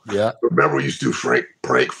call. Yeah. Remember we used to do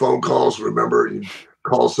prank phone calls. Remember you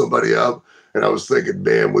call somebody up. And I was thinking,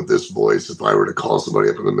 man, with this voice, if I were to call somebody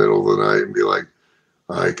up in the middle of the night and be like,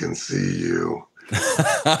 I can see you.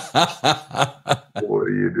 What are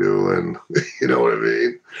you doing? You know what I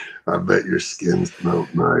mean? I bet your skin smells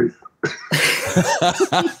nice.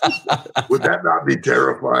 Would that not be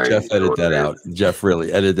terrifying? Jeff, edit that out. Jeff,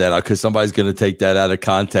 really edit that out, because somebody's going to take that out of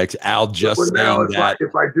context. Al just saying that.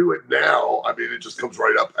 If I do it now, I mean, it just comes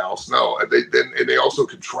right up. Al Snow, and they also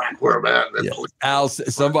can track where I'm at. And Al,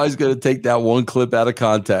 somebody's going to take that one clip out of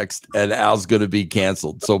context, and Al's going to be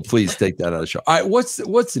canceled. So please take that out of the show. All right,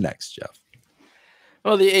 what's next, Jeff?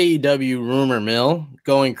 Well, the AEW rumor mill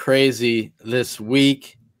going crazy this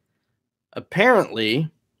week. Apparently,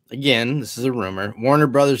 again, this is a rumor, Warner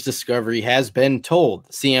Brothers Discovery has been told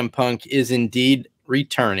CM Punk is indeed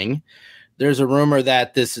returning. There's a rumor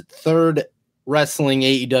that this third wrestling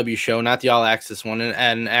AEW show, not the All Access one,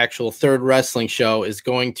 an actual third wrestling show is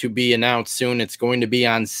going to be announced soon. It's going to be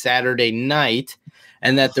on Saturday night,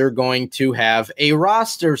 and that they're going to have a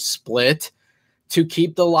roster split to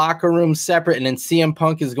keep the locker room separate. And then CM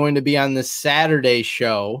Punk is going to be on the Saturday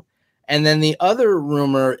show. And then the other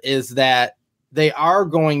rumor is that they are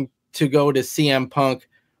going to go to CM Punk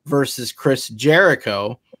versus Chris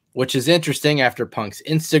Jericho, which is interesting after Punk's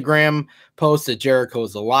Instagram post that Jericho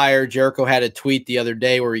is a liar. Jericho had a tweet the other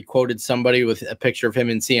day where he quoted somebody with a picture of him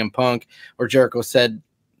and CM Punk, where Jericho said,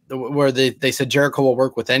 where they said Jericho will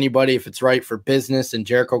work with anybody if it's right for business. And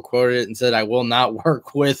Jericho quoted it and said, I will not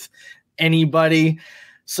work with anybody.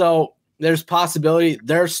 So there's possibility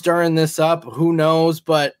they're stirring this up. Who knows?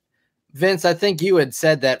 But Vince, I think you had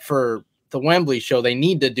said that for the Wembley show, they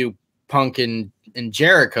need to do Punk and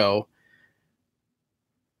Jericho.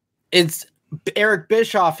 It's Eric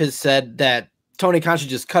Bischoff has said that Tony Khan should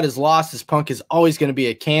just cut his losses. Punk is always going to be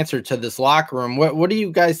a cancer to this locker room. What do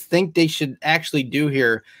you guys think they should actually do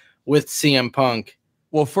here with CM Punk?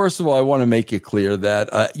 Well, first of all, I want to make it clear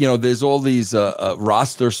that, there's all these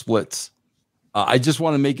roster splits I just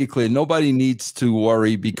want to make it clear. Nobody needs to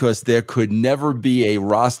worry because there could never be a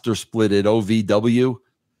roster split at OVW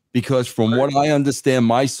because from what I understand,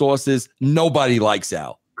 my sources, nobody likes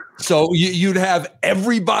Al. So you'd have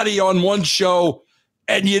everybody on one show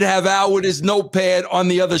and you'd have Al with his notepad on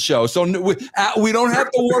the other show. So we don't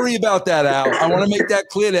have to worry about that, Al. I want to make that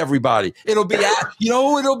clear to everybody. It'll be, you know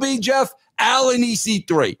who it'll be, Jeff? Al and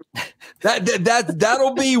EC3.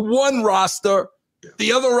 That'll be one roster.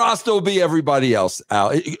 The other roster will be everybody else,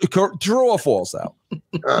 Al. True or false, Al?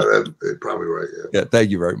 That's probably right, yeah.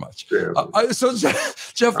 Thank you very much. Yeah. So,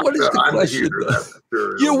 Jeff, what is the question?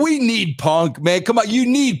 Yeah, we need Punk, man. Come on, you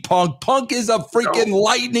need Punk. Punk is a freaking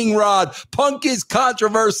lightning rod. Punk is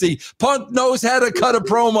controversy. Punk knows how to cut a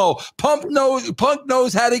promo. Punk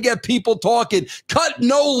knows how to get people talking. Cut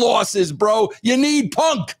no losses, bro. You need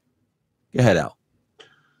Punk. Go ahead, Al.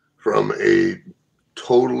 From a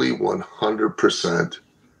totally 100%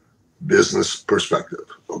 business perspective,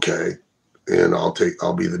 okay? And I'll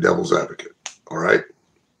be the devil's advocate. All right.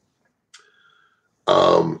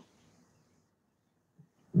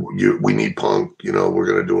 We need Punk, we're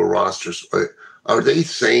going to do a roster. Are they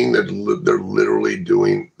saying that they're literally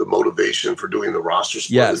doing the motivation for doing the roster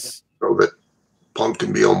split? Yes. So that Punk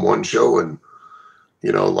can be on one show and,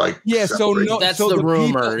 yeah. So no, that's so the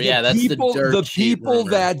rumor. That's the dirt the people rumor.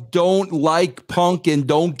 that don't like Punk and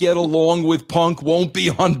don't get along with Punk won't be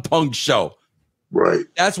on Punk's show. Right.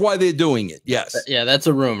 That's why they're doing it. Yes. Yeah, that's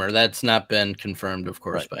a rumor. That's not been confirmed, of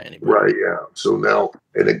course, by anybody. Right. Yeah. So now,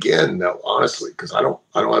 honestly, because I don't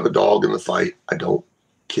have a dog in the fight. I don't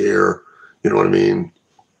care. You know what I mean?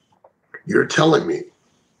 You're telling me,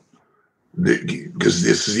 because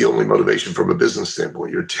this is the only motivation from a business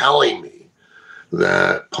standpoint, you're telling me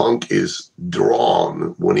that Punk is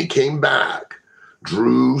drawn when he came back,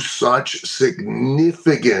 drew such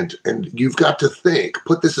significant, and you've got to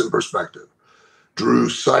put this in perspective, drew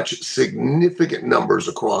such significant numbers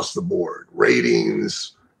across the board,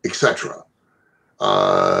 ratings, etc.,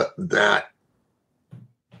 that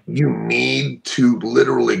you need to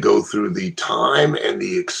literally go through the time and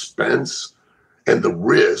the expense and the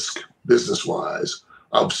risk business-wise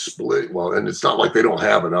of split. Well, and it's not like they don't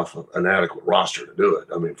have an adequate roster to do it.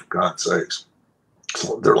 I mean, for God's sakes.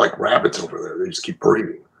 So they're like rabbits over there. They just keep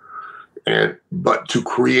breeding. But to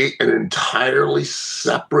create an entirely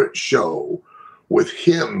separate show with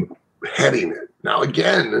him heading it. Now,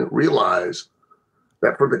 again, realize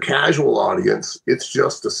that for the casual audience, it's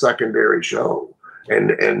just a secondary show.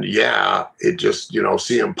 And yeah, it just,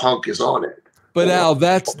 CM Punk is on it. But Al,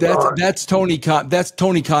 that's Tony Khan. That's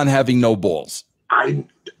Tony Khan having no balls.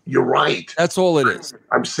 You're right. That's all it is.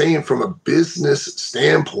 I'm saying from a business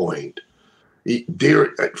standpoint,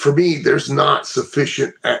 for me, there's not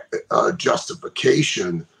sufficient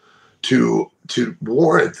justification to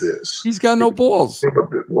warrant this. He's got no balls.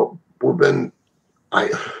 Well,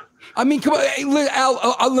 I mean, come on, hey,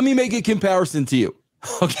 Al. Let me make a comparison to you.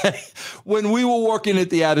 Okay, when we were working at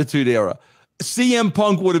the Attitude Era, CM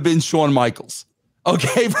Punk would have been Shawn Michaels.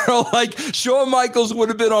 Okay, bro, like Shawn Michaels would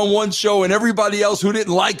have been on one show and everybody else who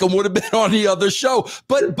didn't like him would have been on the other show.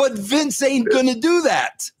 But Vince ain't going to do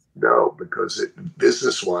that. No, because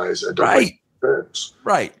business-wise, it doesn't make sense.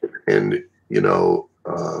 Right. And,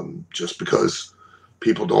 just because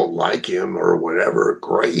people don't like him or whatever,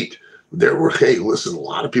 great. Listen, a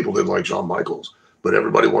lot of people didn't like Shawn Michaels, but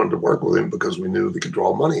everybody wanted to work with him because we knew they could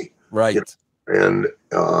draw money. Right. And,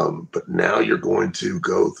 but now you're going to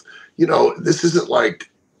go, this isn't like,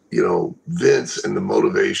 Vince and the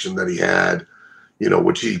motivation that he had,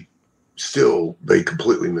 which they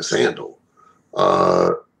completely mishandle.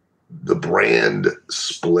 The brand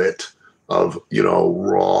split of,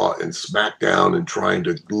 Raw and SmackDown and trying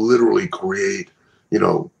to literally create,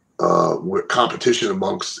 competition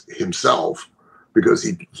amongst himself because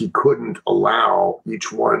he couldn't allow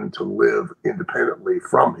each one to live independently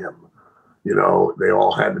from him. They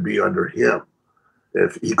all had to be under him.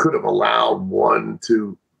 If he could have allowed one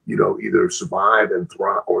to, either survive and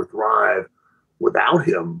thrive without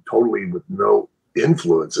him, totally with no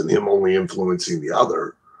influence and him only influencing the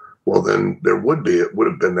other, well, then it would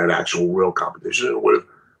have been that actual real competition. It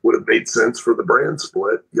would have made sense for the brand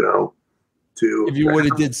split, if you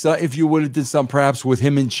would have did some perhaps with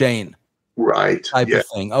him and Shane. Right. Type of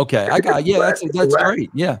thing. Okay. That's great.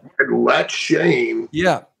 Yeah. And let Shane,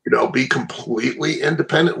 be completely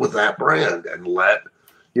independent with that brand and let,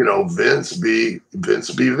 Vince be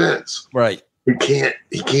Vince. Right. He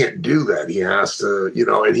can't do that. He has to,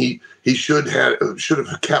 and he should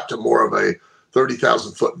have kept more of a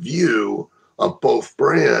 30,000-foot view of both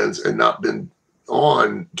brands and not been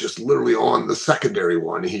just literally on the secondary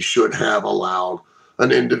one. He should have allowed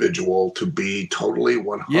an individual to be totally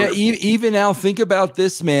 100%. Yeah, even Al, think about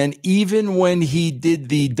this, man. Even when he did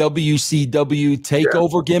the WCW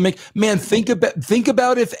takeover gimmick, man, think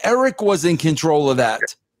about if Eric was in control of that.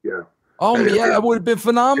 Yeah. Oh, yeah, it would have been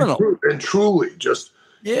phenomenal. And truly, just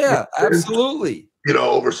absolutely.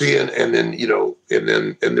 Overseeing, and then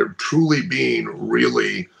and they're truly being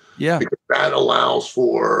really, because that allows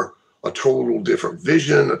for a total different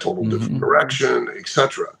vision, a total different direction,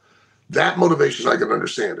 etc. That motivation I can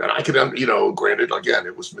understand, and I can, granted, again,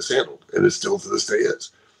 it was mishandled, and it still to this day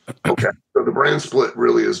is. Okay, so the brand split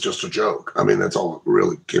really is just a joke. I mean, that's all it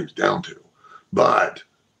really comes down to. But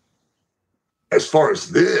as far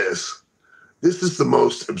as this is the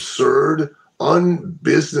most absurd,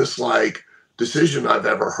 unbusinesslike decision I've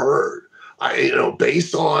ever heard.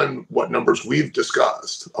 Based on what numbers we've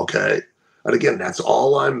discussed. Okay, and again, that's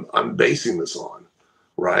all I'm basing this on,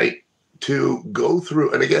 right? To go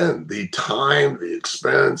through, and again, the time, the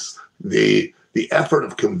expense, the effort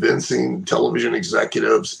of convincing television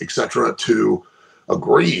executives, etc., to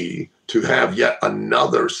agree to have yet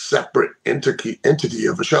another separate entity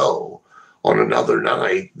of a show on another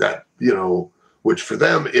night, that, which for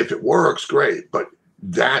them, if it works, great. But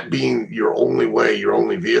that being your only way, your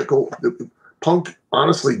only vehicle, Punk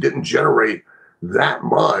honestly didn't generate that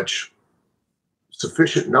much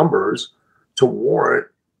sufficient numbers to warrant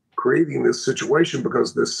creating this situation,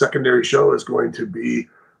 because this secondary show is going to be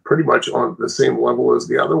pretty much on the same level as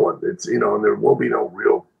the other one. It's, and there will be no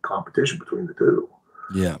real competition between the two.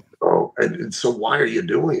 Yeah. Oh, and so why are you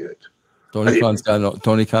doing it? Tony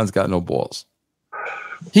Khan's got no balls.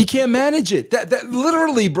 He can't manage it. That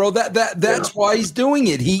literally, bro. That's why he's doing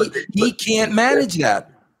it. He can't manage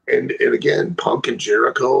that. And again, Punk and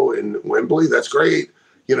Jericho and Wembley, that's great.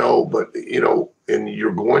 But and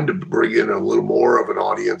you're going to bring in a little more of an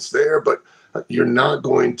audience there, but you're not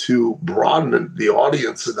going to broaden the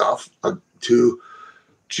audience enough to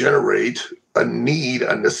generate a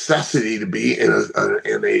necessity to be in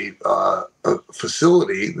a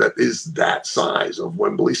facility that is that size of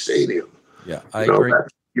Wembley Stadium. Yeah, I agree.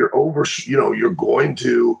 You're going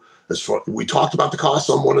to, we talked about the cost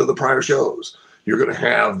on one of the prior shows. You're going to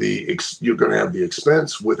have the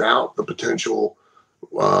expense without the potential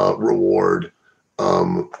reward,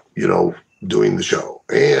 doing the show,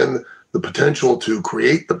 and the potential to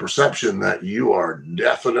create the perception that you are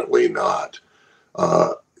definitely not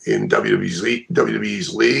in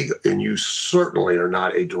WWE's league, and you certainly are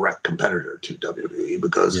not a direct competitor to WWE,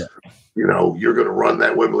 because you're going to run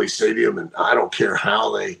that Wembley Stadium, and I don't care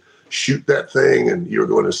how they shoot that thing, and you're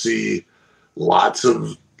going to see lots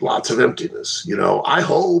of emptiness. I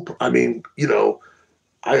hope.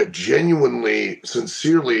 I genuinely,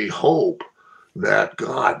 sincerely hope that,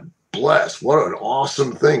 God bless, what an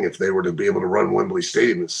awesome thing if they were to be able to run Wembley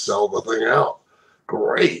Stadium and sell the thing out.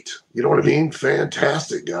 Great. You know what I mean?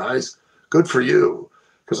 Fantastic, guys. Good for you.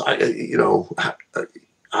 Because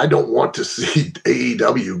I don't want to see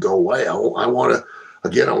AEW go away. I want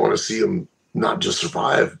to see them not just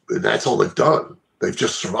survive. That's all they've done. They've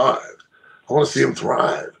just survived. I want to see them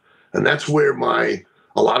thrive. And that's where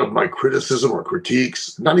a lot of my criticism or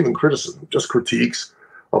critiques, not even criticism, just critiques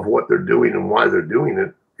of what they're doing and why they're doing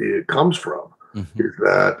it comes from. Is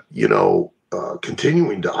that,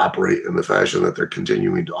 continuing to operate in the fashion that they're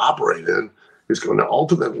continuing to operate in is going to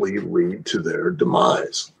ultimately lead to their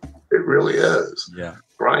demise. It really is. Yeah.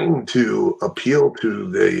 Trying to appeal to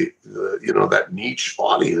the that niche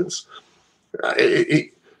audience.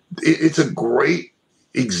 It's a great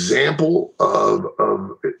example of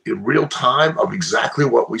in real time of exactly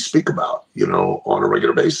what we speak about, on a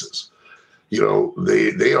regular basis.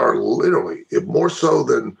 They are literally, more so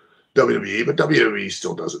than WWE, but WWE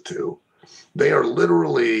still does it too. They are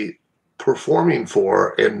literally performing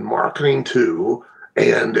for and marketing to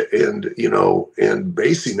and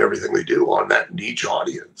basing everything they do on that niche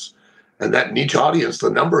audience. And that niche audience, the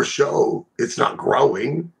numbers show it's not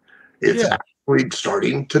growing. It's actually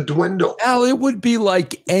starting to dwindle. Al, it would be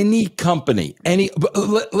like any company,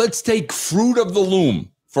 let's take Fruit of the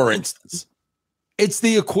Loom, for instance. It's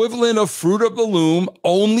the equivalent of Fruit of the Loom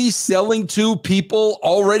only selling to people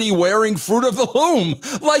already wearing Fruit of the Loom.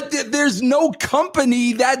 Like, there's no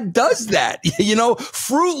company that does that.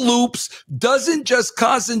 Fruit Loops doesn't just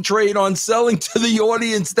concentrate on selling to the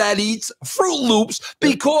audience that eats Fruit Loops,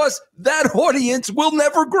 because that audience will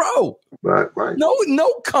never grow. Right.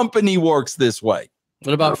 No company works this way.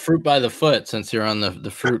 What about Fruit by the Foot, since you're on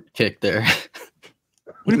the fruit kick there?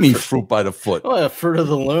 What do you mean Fruit by the Foot? Oh, Fruit of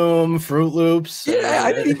the Loom, Fruit Loops. Yeah,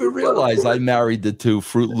 I didn't even realize I married the two.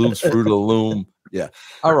 Fruit Loops, Fruit of the Loom. Yeah.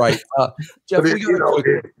 All right. Jeff, we got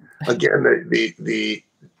again, the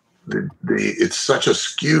it's such a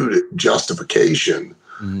skewed justification.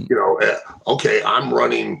 Okay, I'm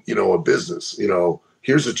running, a business,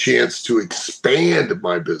 here's a chance to expand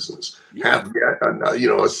my business, have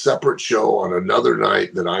a separate show on another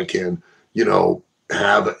night that I can,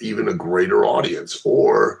 have even a greater audience,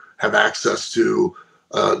 or have access to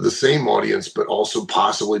the same audience, but also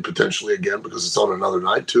possibly potentially again, because it's on another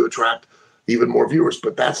night, to attract even more viewers.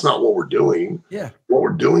 But that's not what we're doing. Yeah. What we're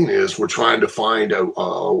doing is we're trying to find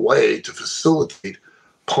a way to facilitate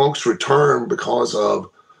Punk's return because of,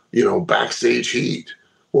 backstage heat.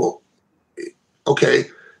 Well, okay.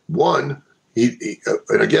 One,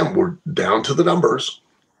 and again, we're down to the numbers.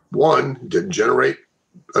 One, didn't generate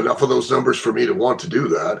enough of those numbers for me to want to do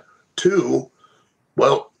that. Two,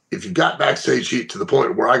 well, if you got backstage heat to the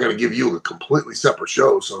point where I got to give you a completely separate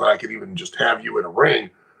show so that I can even just have you in a ring,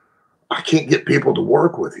 I can't get people to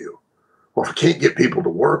work with you. Well, if I can't get people to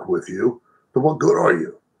work with you, then what good are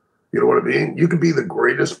you? You know what I mean? You could be the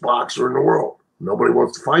greatest boxer in the world. Nobody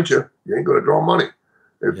wants to fight you. You ain't going to draw money.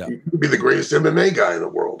 You could be the greatest MMA guy in the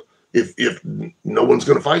world. If no one's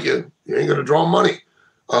going to fight you, you ain't going to draw money.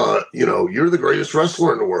 You're the greatest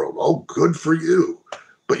wrestler in the world. Oh, good for you.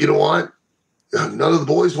 But you know what? None of the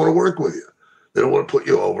boys want to work with you. They don't want to put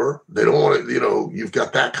you over. They don't want to, you've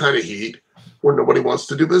got that kind of heat where nobody wants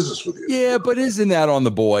to do business with you. Yeah, but isn't that on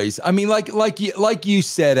the boys? I mean, like you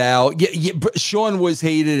said, Al, Sean was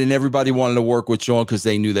hated and everybody wanted to work with Sean because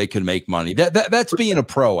they knew they could make money. That's being a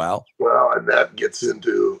pro, Al. Well, and that gets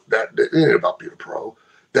into that. It ain't about being a pro.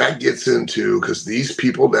 That gets into, because these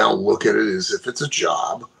people now look at it as if it's a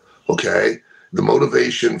job. Okay. The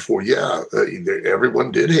motivation for,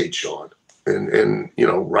 everyone did hate Sean, and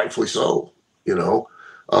rightfully so,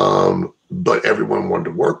 but everyone wanted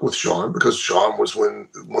to work with Sean because Sean was one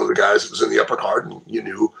of the guys that was in the upper card, and you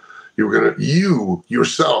knew you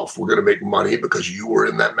yourself were going to make money because you were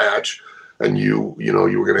in that match, and you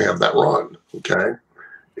were going to have that run. Okay.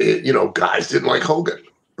 Guys didn't like Hogan,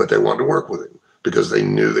 but they wanted to work with him because they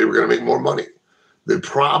knew they were going to make more money. The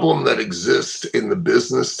problem that exists in the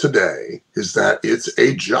business today is that it's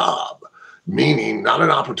a job, meaning not an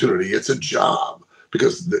opportunity, it's a job.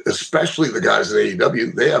 Because especially the guys at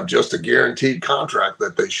AEW, they have just a guaranteed contract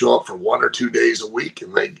that they show up for 1 or 2 days a week,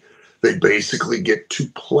 and they basically get to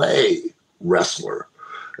play wrestler.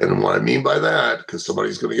 And what I mean by that, because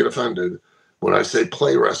somebody's going to get offended, when I say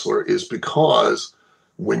play wrestler, is because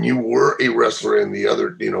when you were a wrestler in the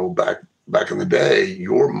other, back in the day,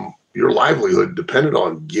 your livelihood depended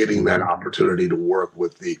on getting that opportunity to work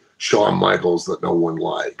with the Shawn Michaels that no one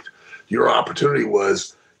liked. Your opportunity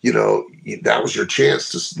was, that was your chance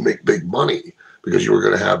to make big money because you were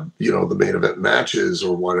going to have, the main event matches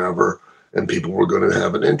or whatever, and people were going to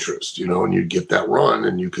have an interest, and you'd get that run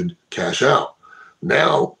and you could cash out.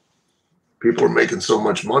 Now, people are making so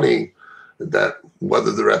much money that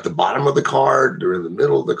whether they're at the bottom of the card, they're in the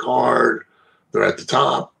middle of the card, they're at the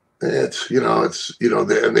top, and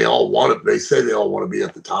they all want it. They say they all want to be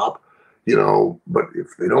at the top, but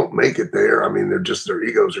if they don't make it there, I mean, their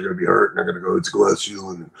egos are going to be hurt, and they're going to go, it's glass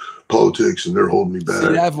ceiling and politics, and they're holding me back.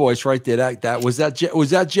 See that voice right there. That was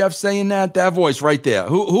that Jeff saying that? That voice right there.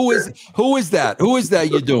 Who is that? Who is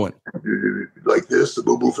that you're doing? Like this, the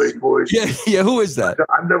boo-boo face voice? Yeah. Who is that?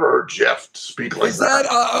 I've never heard Jeff speak like that. Is that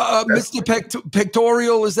Mr.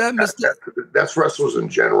 Pictorial? Is that Mr.? That's wrestlers in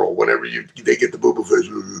general. Whenever they get the boo-boo face,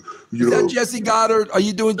 is that Jesse Goddard? Are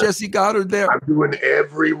you doing Jesse Goddard there? I'm doing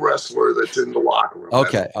every wrestler that's in the locker room.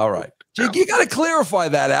 Okay, all right. You got to clarify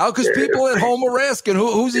that, Al, because people at home are asking,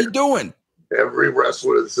 who's he doing? Every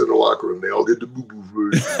wrestler that's in the locker room, they all get the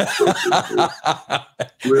boo-boo face.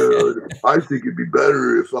 Well, I think it'd be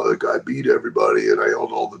better if I beat everybody and I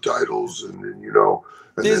held all the titles, and then,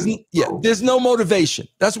 there's no motivation.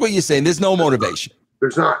 That's what you're saying. There's no motivation.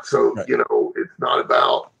 There's not. So, right. It's not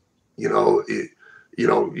about,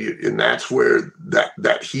 and that's where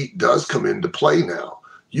that heat does come into play now.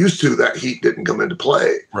 Used to, that heat didn't come into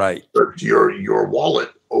play. Right. But your wallet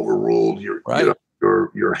overruled your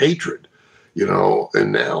hatred,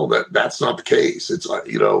 and now that's not the case. It's like,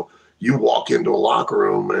 you walk into a locker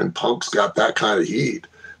room and Punk's got that kind of heat,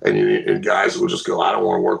 and guys will just go, I don't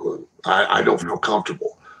want to work with him. I don't feel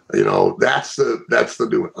comfortable. That's the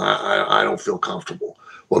doing. I don't feel comfortable.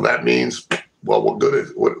 Well, that means, what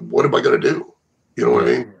am I going to do? You know what I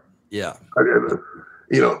mean? Yeah.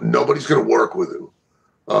 Nobody's going to work with him.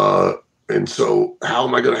 And so how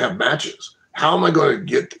am I going to have matches? How am I going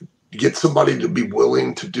to get somebody to be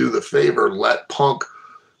willing to do the favor, let Punk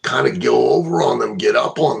kind of go over on them, get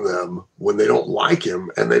up on them when they don't like him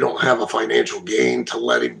and they don't have a financial gain to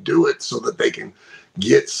let him do it so that they can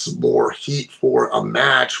get some more heat for a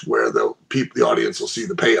match where the audience will see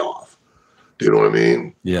the payoff. Do you know what I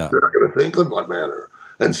mean? Yeah. They're not going to think in that manner.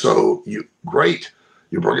 And so you're going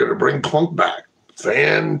to bring Punk back.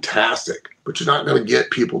 Fantastic. But you're not going to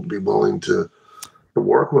get people to be willing to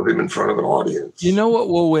work with him in front of an audience. You know what?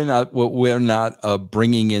 We're not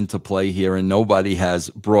bringing into play here, and nobody has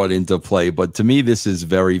brought into play. But to me, this is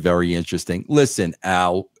very, very interesting. Listen,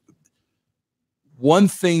 Al. One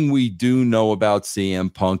thing we do know about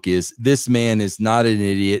CM Punk is this man is not an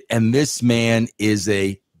idiot, and this man is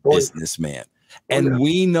a businessman. And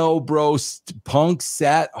we know, bro, Punk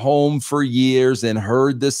sat home for years and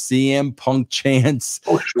heard the CM Punk chants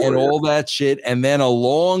and all that shit. And then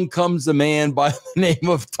along comes a man by the name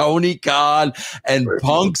of Tony Khan, and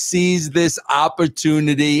Punk sees this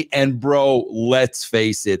opportunity. And, bro, let's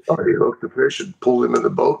face it. He hooked the fish and pulled him in the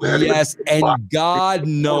boat. Yes, and God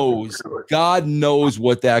knows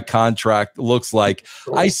what that contract looks like.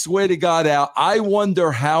 I swear to God, Al, I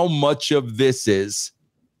wonder how much of this is,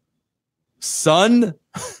 son,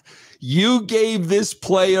 you gave this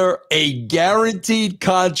player a guaranteed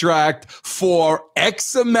contract for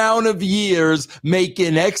X amount of years,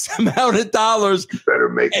 making X amount of dollars. You better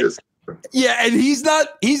make this. Yeah, and he's not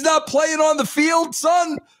playing on the field,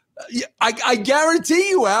 son. I guarantee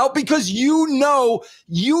you, Al, because you know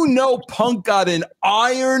Punk got an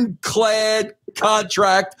ironclad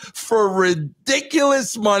contract for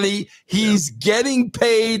ridiculous money. He's getting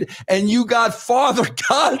paid, and you got Father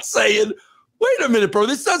God saying, wait a minute, bro,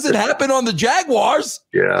 this doesn't happen on the Jaguars.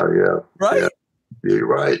 Yeah. Right? Yeah, you're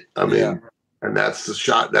right. I mean, and that's the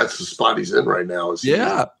spot he's in right now.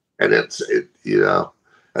 And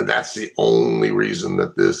and that's the only reason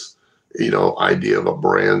that this, idea of a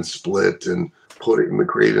brand split and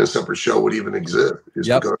creating a separate show would even exist.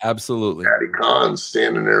 Yep, absolutely. Daddy Khan's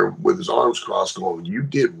standing there with his arms crossed going, you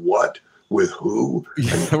did what? With who?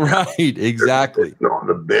 Right, exactly. On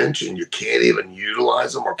the bench, and you can't even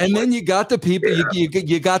utilize them. And then you got the people.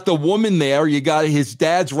 You got the woman there. You got his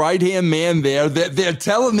dad's right hand man there. They're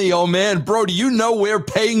telling the old man, bro, do you know we're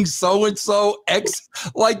paying so and so X?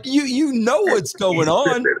 Like you know what's going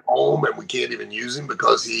on at home, and we can't even use him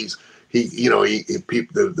because the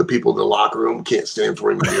people in the locker room can't stand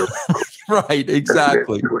for him to be around. Right,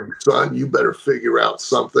 exactly. Son, you better figure out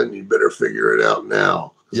something. You better figure it out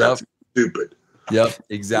now. That's stupid. Yep,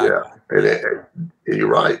 exactly. Yeah, and you're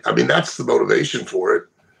right. I mean, that's the motivation for it,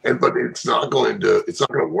 but it's not going to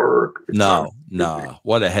work. No.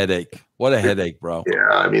 What a headache. What a headache, bro. Yeah,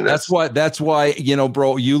 I mean that's why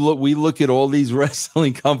bro. We look at all these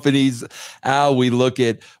wrestling companies. Al, we look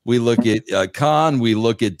at Khan. We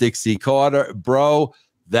look at Dixie Carter, bro.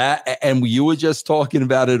 And you were just talking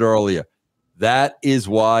about it earlier. That is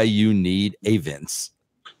why you need a Vince.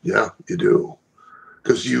 Yeah, you do.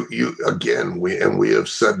 Because we have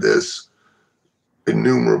said this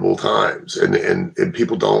innumerable times, and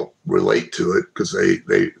people don't relate to it because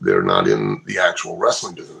they're not in the actual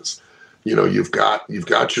wrestling business. You've got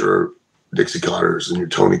your Dixie Carters and your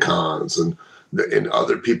Tony Khans and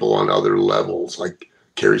other people on other levels like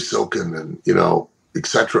Kerry Silken and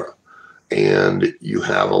etc. And you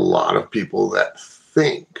have a lot of people that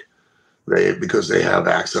think because they have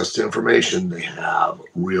access to information, they have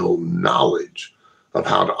real knowledge of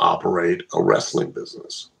how to operate a wrestling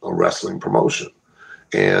business, a wrestling promotion.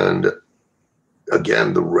 And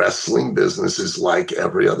again, the wrestling business is like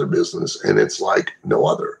every other business, and it's like no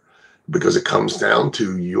other, because it comes down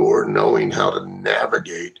to your knowing how to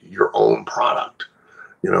navigate your own product.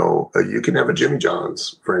 You can have a Jimmy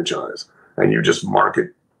John's franchise and you just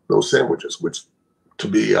market those sandwiches, which to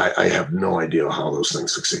me, I have no idea how those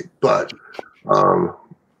things succeed. But,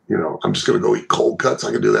 I'm just going to go eat cold cuts.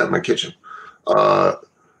 I can do that in my kitchen.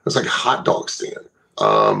 It's like a hot dog stand.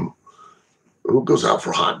 Who goes out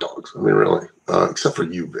for hot dogs? I mean, really, except for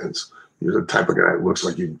you, Vince. You're the type of guy that looks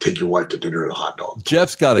like you'd take your wife to dinner at a hot dog.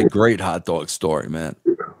 Jeff's got a great hot dog story, man.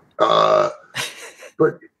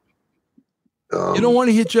 But you don't want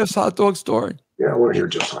to hear Jeff's hot dog story? Yeah, I want to hear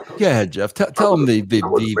Jeff's hot dog. Go ahead, Jeff. Tell him the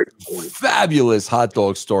fabulous hot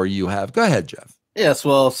dog story you have. Go ahead, Jeff. Yes,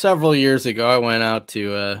 well, several years ago, I went out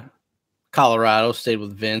to Colorado, stayed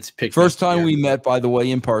with Vince. First time we met, by the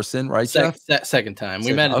way, in person, right, Jeff? Second time.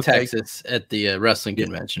 We met in Texas at the wrestling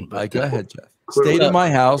convention. But, go ahead, Jeff. Stayed at my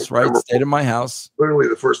house, right? Stayed at my house. Clearly,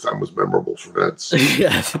 the first time was memorable for Vince.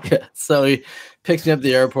 Yeah. So he picks me up at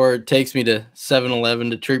the airport, takes me to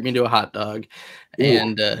 7-Eleven to treat me to a hot dog. Ooh.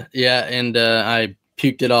 And I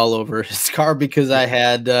puked it all over his car because I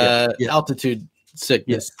had altitude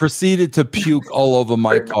sickness. Yes. Proceeded to puke all over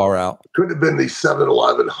my car out. Could have been the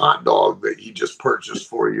 7-Eleven hot dog that he just purchased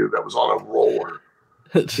for you that was on a roller.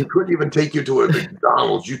 He couldn't even take you to a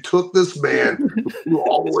McDonald's. You took this man who flew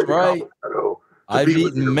all the way to Colorado. I've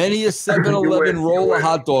eaten many a 7-Eleven roll of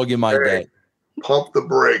hot dog in my day. Pump the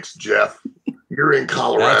brakes, Jeff. You're in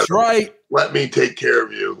Colorado. That's right. Let me take care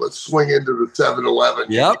of you. Let's swing into the 7-Eleven.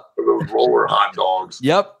 Yep. For those roller hot dogs.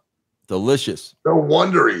 Yep. Delicious. No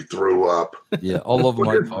wonder he threw up. Yeah, all over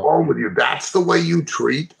my phone. What's wrong with you? That's the way you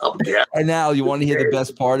treat a gas. And Al, you want to hear the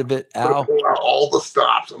best part of it, Al? All the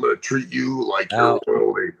stops. I'm going to treat you like you're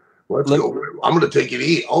royalty. Let's go. I'm going to take you to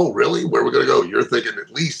eat. Oh, really? Where are we going to go? You're thinking at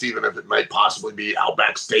least, even if it might possibly be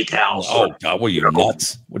Outback Steakhouse. Oh, God, what are you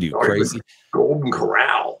nuts? What are you, crazy? Golden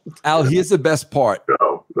Corral. Al, here's the best part.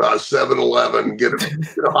 No, 7-Eleven, get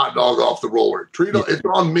a hot dog off the roller. It's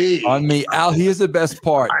on me. On me. Al, here's the best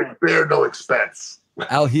part. I bear no expense.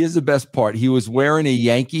 Al, here's the best part. He was wearing a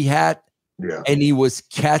Yankee hat, and he was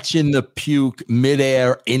catching the puke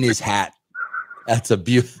midair in his hat. That's a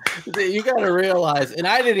beauty. You got to realize, and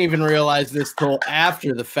I didn't even realize this till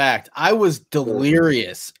after the fact. I was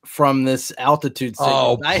delirious from this altitude sickness.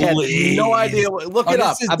 Oh, I had no idea. Look it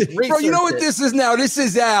up. Bro, you know what this is now? This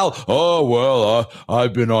is Al. Oh, well,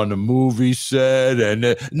 I've been on the movie set,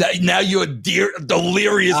 and now you're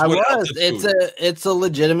delirious. I with was. altitude. It's a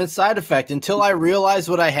legitimate side effect until I realized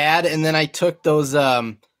what I had, and then I took those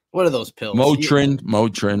what are those pills?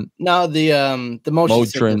 Motrin. No, the motion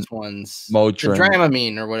sickness ones. Motrin. The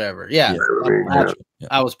Dramamine or whatever. Yeah.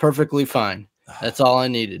 I was perfectly fine. That's all I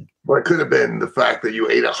needed. Well, it could have been the fact that you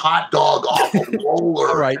ate a hot dog off a roller.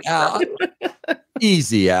 All right, Al.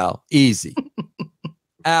 Easy, Al. Easy.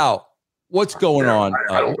 Al, what's going on?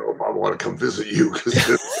 I don't know if I want to come visit you.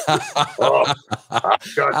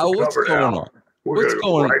 Al, what's going on? We're going to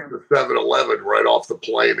go right to 7-Eleven right off the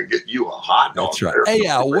plane and get you a hot dog. That's right. Hey,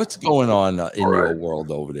 Al, what's going on in your world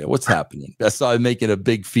over there? What's happening? That's why I'm making a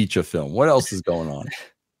big feature film. What else is going on?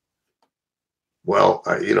 Well,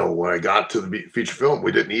 when I got to the feature film,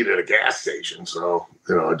 we didn't eat at a gas station. So,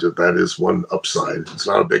 that is one upside. It's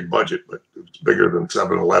not a big budget, but it's bigger than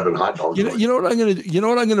 7-Eleven hot dogs. You know what I'm going to you know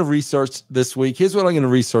what I'm going to research this week? Here's what I'm going to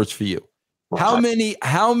research for you. How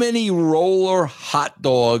many roller hot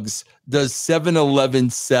dogs does 7-Eleven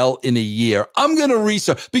sell in a year? I'm going to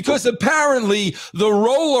research because apparently the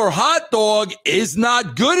roller hot dog is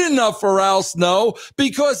not good enough for Al Snow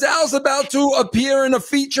because Al's about to appear in a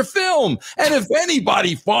feature film. And if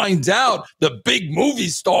anybody finds out the big movie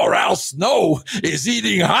star Al Snow is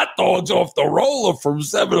eating hot dogs off the roller from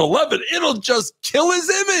 7-Eleven, it'll just kill his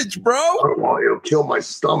image, bro. Oh, well, it'll kill my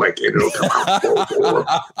stomach and it'll come out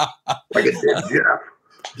like it did Jeff.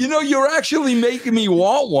 You're actually making me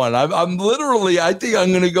want one. I'm literally, I think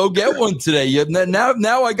I'm going to go get one today.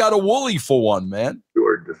 Now I got a woolly for one, man. You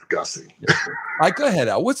are disgusting. Go ahead,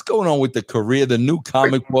 Al. What's going on with the career, the new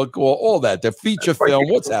comic book, or all that, the feature film?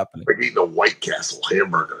 What's happening? Like eating a White Castle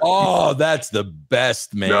hamburger. Oh, that's the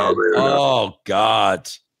best, man. No, God.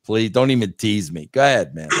 Please, don't even tease me. Go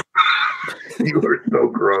ahead, man. You are so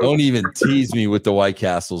gross. Don't even tease me with the White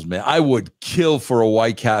Castles, man. I would kill for a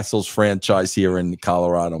White Castles franchise here in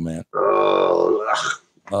Colorado, man. So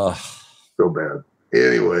bad.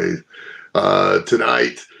 Anyways,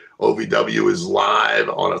 tonight, OVW is live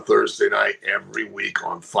on a Thursday night every week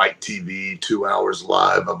on Fight TV. 2 hours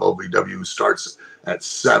live of OVW starts at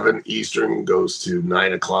 7 Eastern, goes to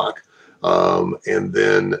 9 o'clock. And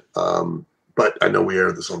then, but I know we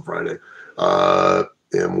air this on Friday.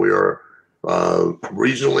 And we are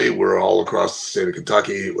regionally, we're all across the state of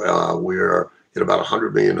Kentucky. We're in about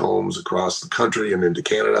 100 million homes across the country and into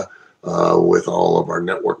Canada with all of our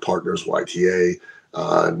network partners, YTA,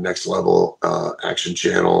 Next Level, Action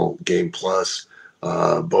Channel, Game Plus,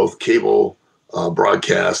 both cable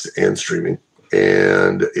broadcast and streaming.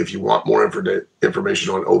 And if you want more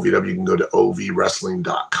information on OVW, you can go to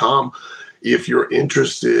ovwrestling.com. If you're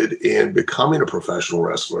interested in becoming a professional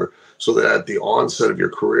wrestler, so that at the onset of your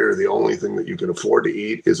career, the only thing that you can afford to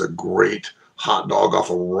eat is a great hot dog off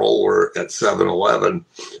a roller at 7-Eleven,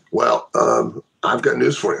 well, I've got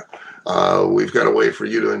news for you. We've got a way for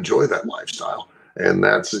you to enjoy that lifestyle, and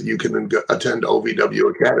that's you can attend OVW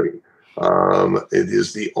Academy. It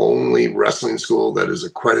is the only wrestling school that is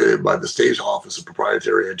accredited by the State Office of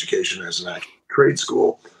Proprietary Education as an actual trade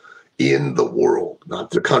school in the world, not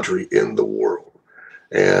the country, in the world.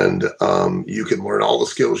 And you can learn all the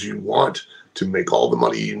skills you want to make all the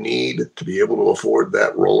money you need to be able to afford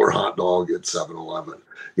that roller hot dog at 7-Eleven.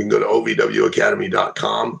 You can go to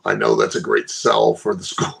ovwacademy.com. I know that's a great sell for the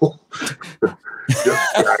school. Just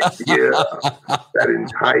the idea, that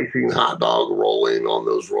enticing hot dog rolling on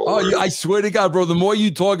those rollers. Oh, I swear to God, bro, the more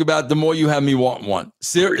you talk about it, the more you have me want one.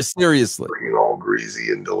 Seriously. All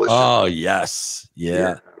greasy and delicious. Oh, yes.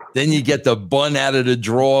 Yeah. Then you get the bun out of the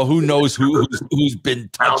drawer. Who knows who's been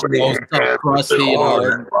touching those stuff? Crusty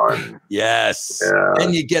and hard. Yes. Yeah.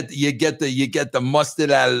 And you get the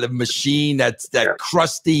mustard out of the machine. That's that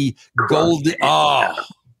crusty golden. Oh,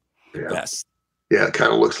 best. Yeah, it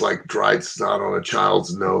kind of looks like dried snot on a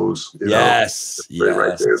child's nose. Yes.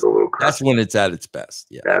 Right there's a little crust. That's when it's at its best.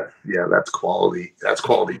 Yeah. That's quality. That's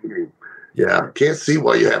quality eating. Yeah. Can't see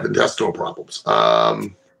why you have intestinal problems.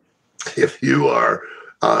 If you are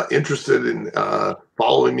interested in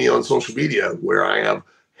following me on social media, where I have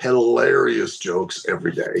hilarious jokes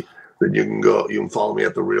every day, then you can follow me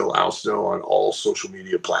at The Real Al Snow on all social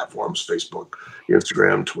media platforms: Facebook,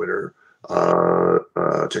 Instagram, Twitter,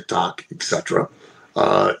 TikTok, etc.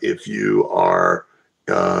 If you are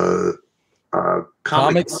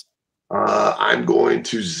comics, I'm going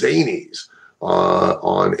to Zanies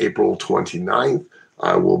on April 29th.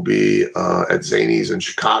 I will be at Zanies in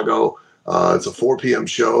Chicago. It's a 4 p.m.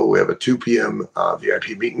 show. We have a 2 p.m.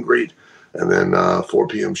 VIP meet and greet, and then 4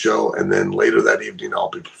 p.m. show. And then later that evening, I'll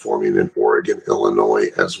be performing in Oregon, Illinois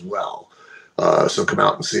as well. So come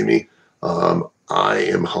out and see me. I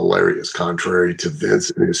am hilarious, contrary to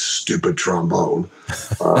Vince and his stupid trombone.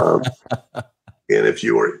 And if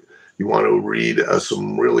you want to read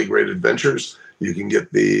some really great adventures, you can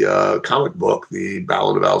get the comic book, The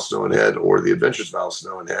Ballad of Al Snow and Head, or The Adventures of Al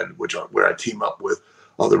Snow and Head, where I team up with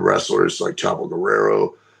other wrestlers like Chavo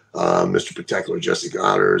Guerrero, Mr. Spectacular Jesse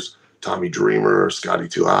Goddard, Tommy Dreamer, Scotty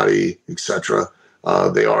Tuhati, etc.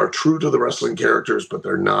 They are true to the wrestling characters, but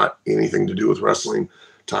they're not anything to do with wrestling.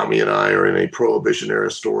 Tommy and I are in a Prohibition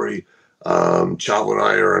era story. Chavo and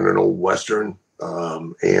I are in an old Western,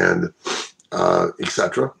 and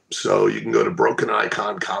etc. So you can go to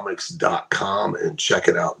BrokenIconComics.com and check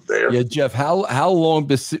it out there. Yeah, Jeff, how long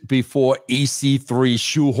before EC3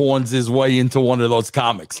 shoehorns his way into one of those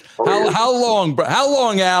comics? How long, bro? How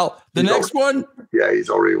long, Al? The next one? Yeah, he's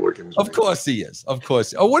already working. Of course he is. Of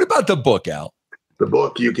course. Oh, what about the book, Al? The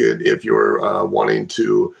book, you could, if you're wanting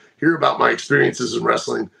to hear about my experiences in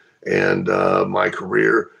wrestling and my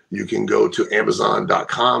career, you can go to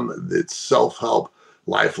Amazon.com. It's self-help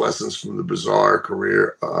life lessons from the bizarre pro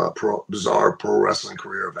wrestling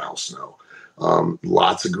career of Al Snow.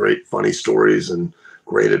 Lots of great funny stories and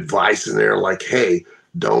great advice in there, like, hey,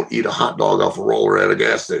 don't eat a hot dog off a roller at a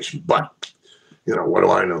gas station. But, what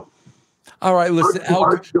do I know? All right, listen,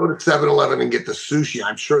 Al. Go to 7-Eleven and get the sushi.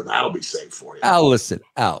 I'm sure that'll be safe for you. Al, listen,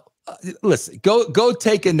 go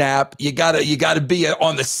take a nap. You gotta be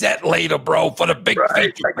on the set later, bro, for the big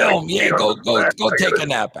feature film. Yeah, go take a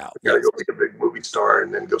nap, Al. You gotta go be a big movie star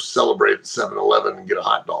and then go celebrate at 7-Eleven and get a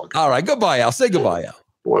hot dog. All right, goodbye, Al. Say goodbye, Al.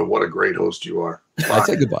 Boy, what a great host you are. I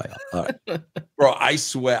say goodbye, Al. All right. Bro, I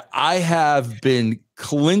swear, I have been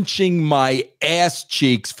clenching my ass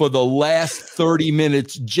cheeks for the last 30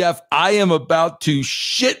 minutes. Jeff, I am about to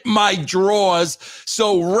shit my drawers.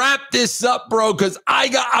 So wrap this up, bro, because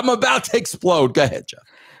I'm about to explode. Go ahead, Jeff.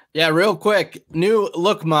 Yeah, real quick. New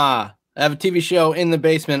Look Ma. I have a TV show In the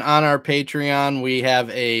Basement on our Patreon. We have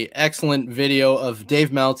a excellent video of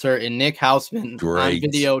Dave Meltzer and Nick Hausman on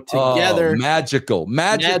video together. Oh, magical,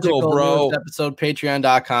 bro. Episode,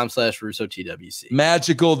 patreon.com/RussoTWC.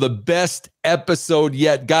 Magical, the best episode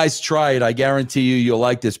yet. Guys, try it. I guarantee you'll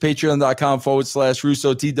like this.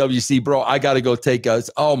 Patreon.com/RussoTWC. Bro, I got to go take us.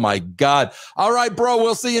 Oh, my God. All right, bro.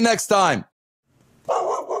 We'll see you next time.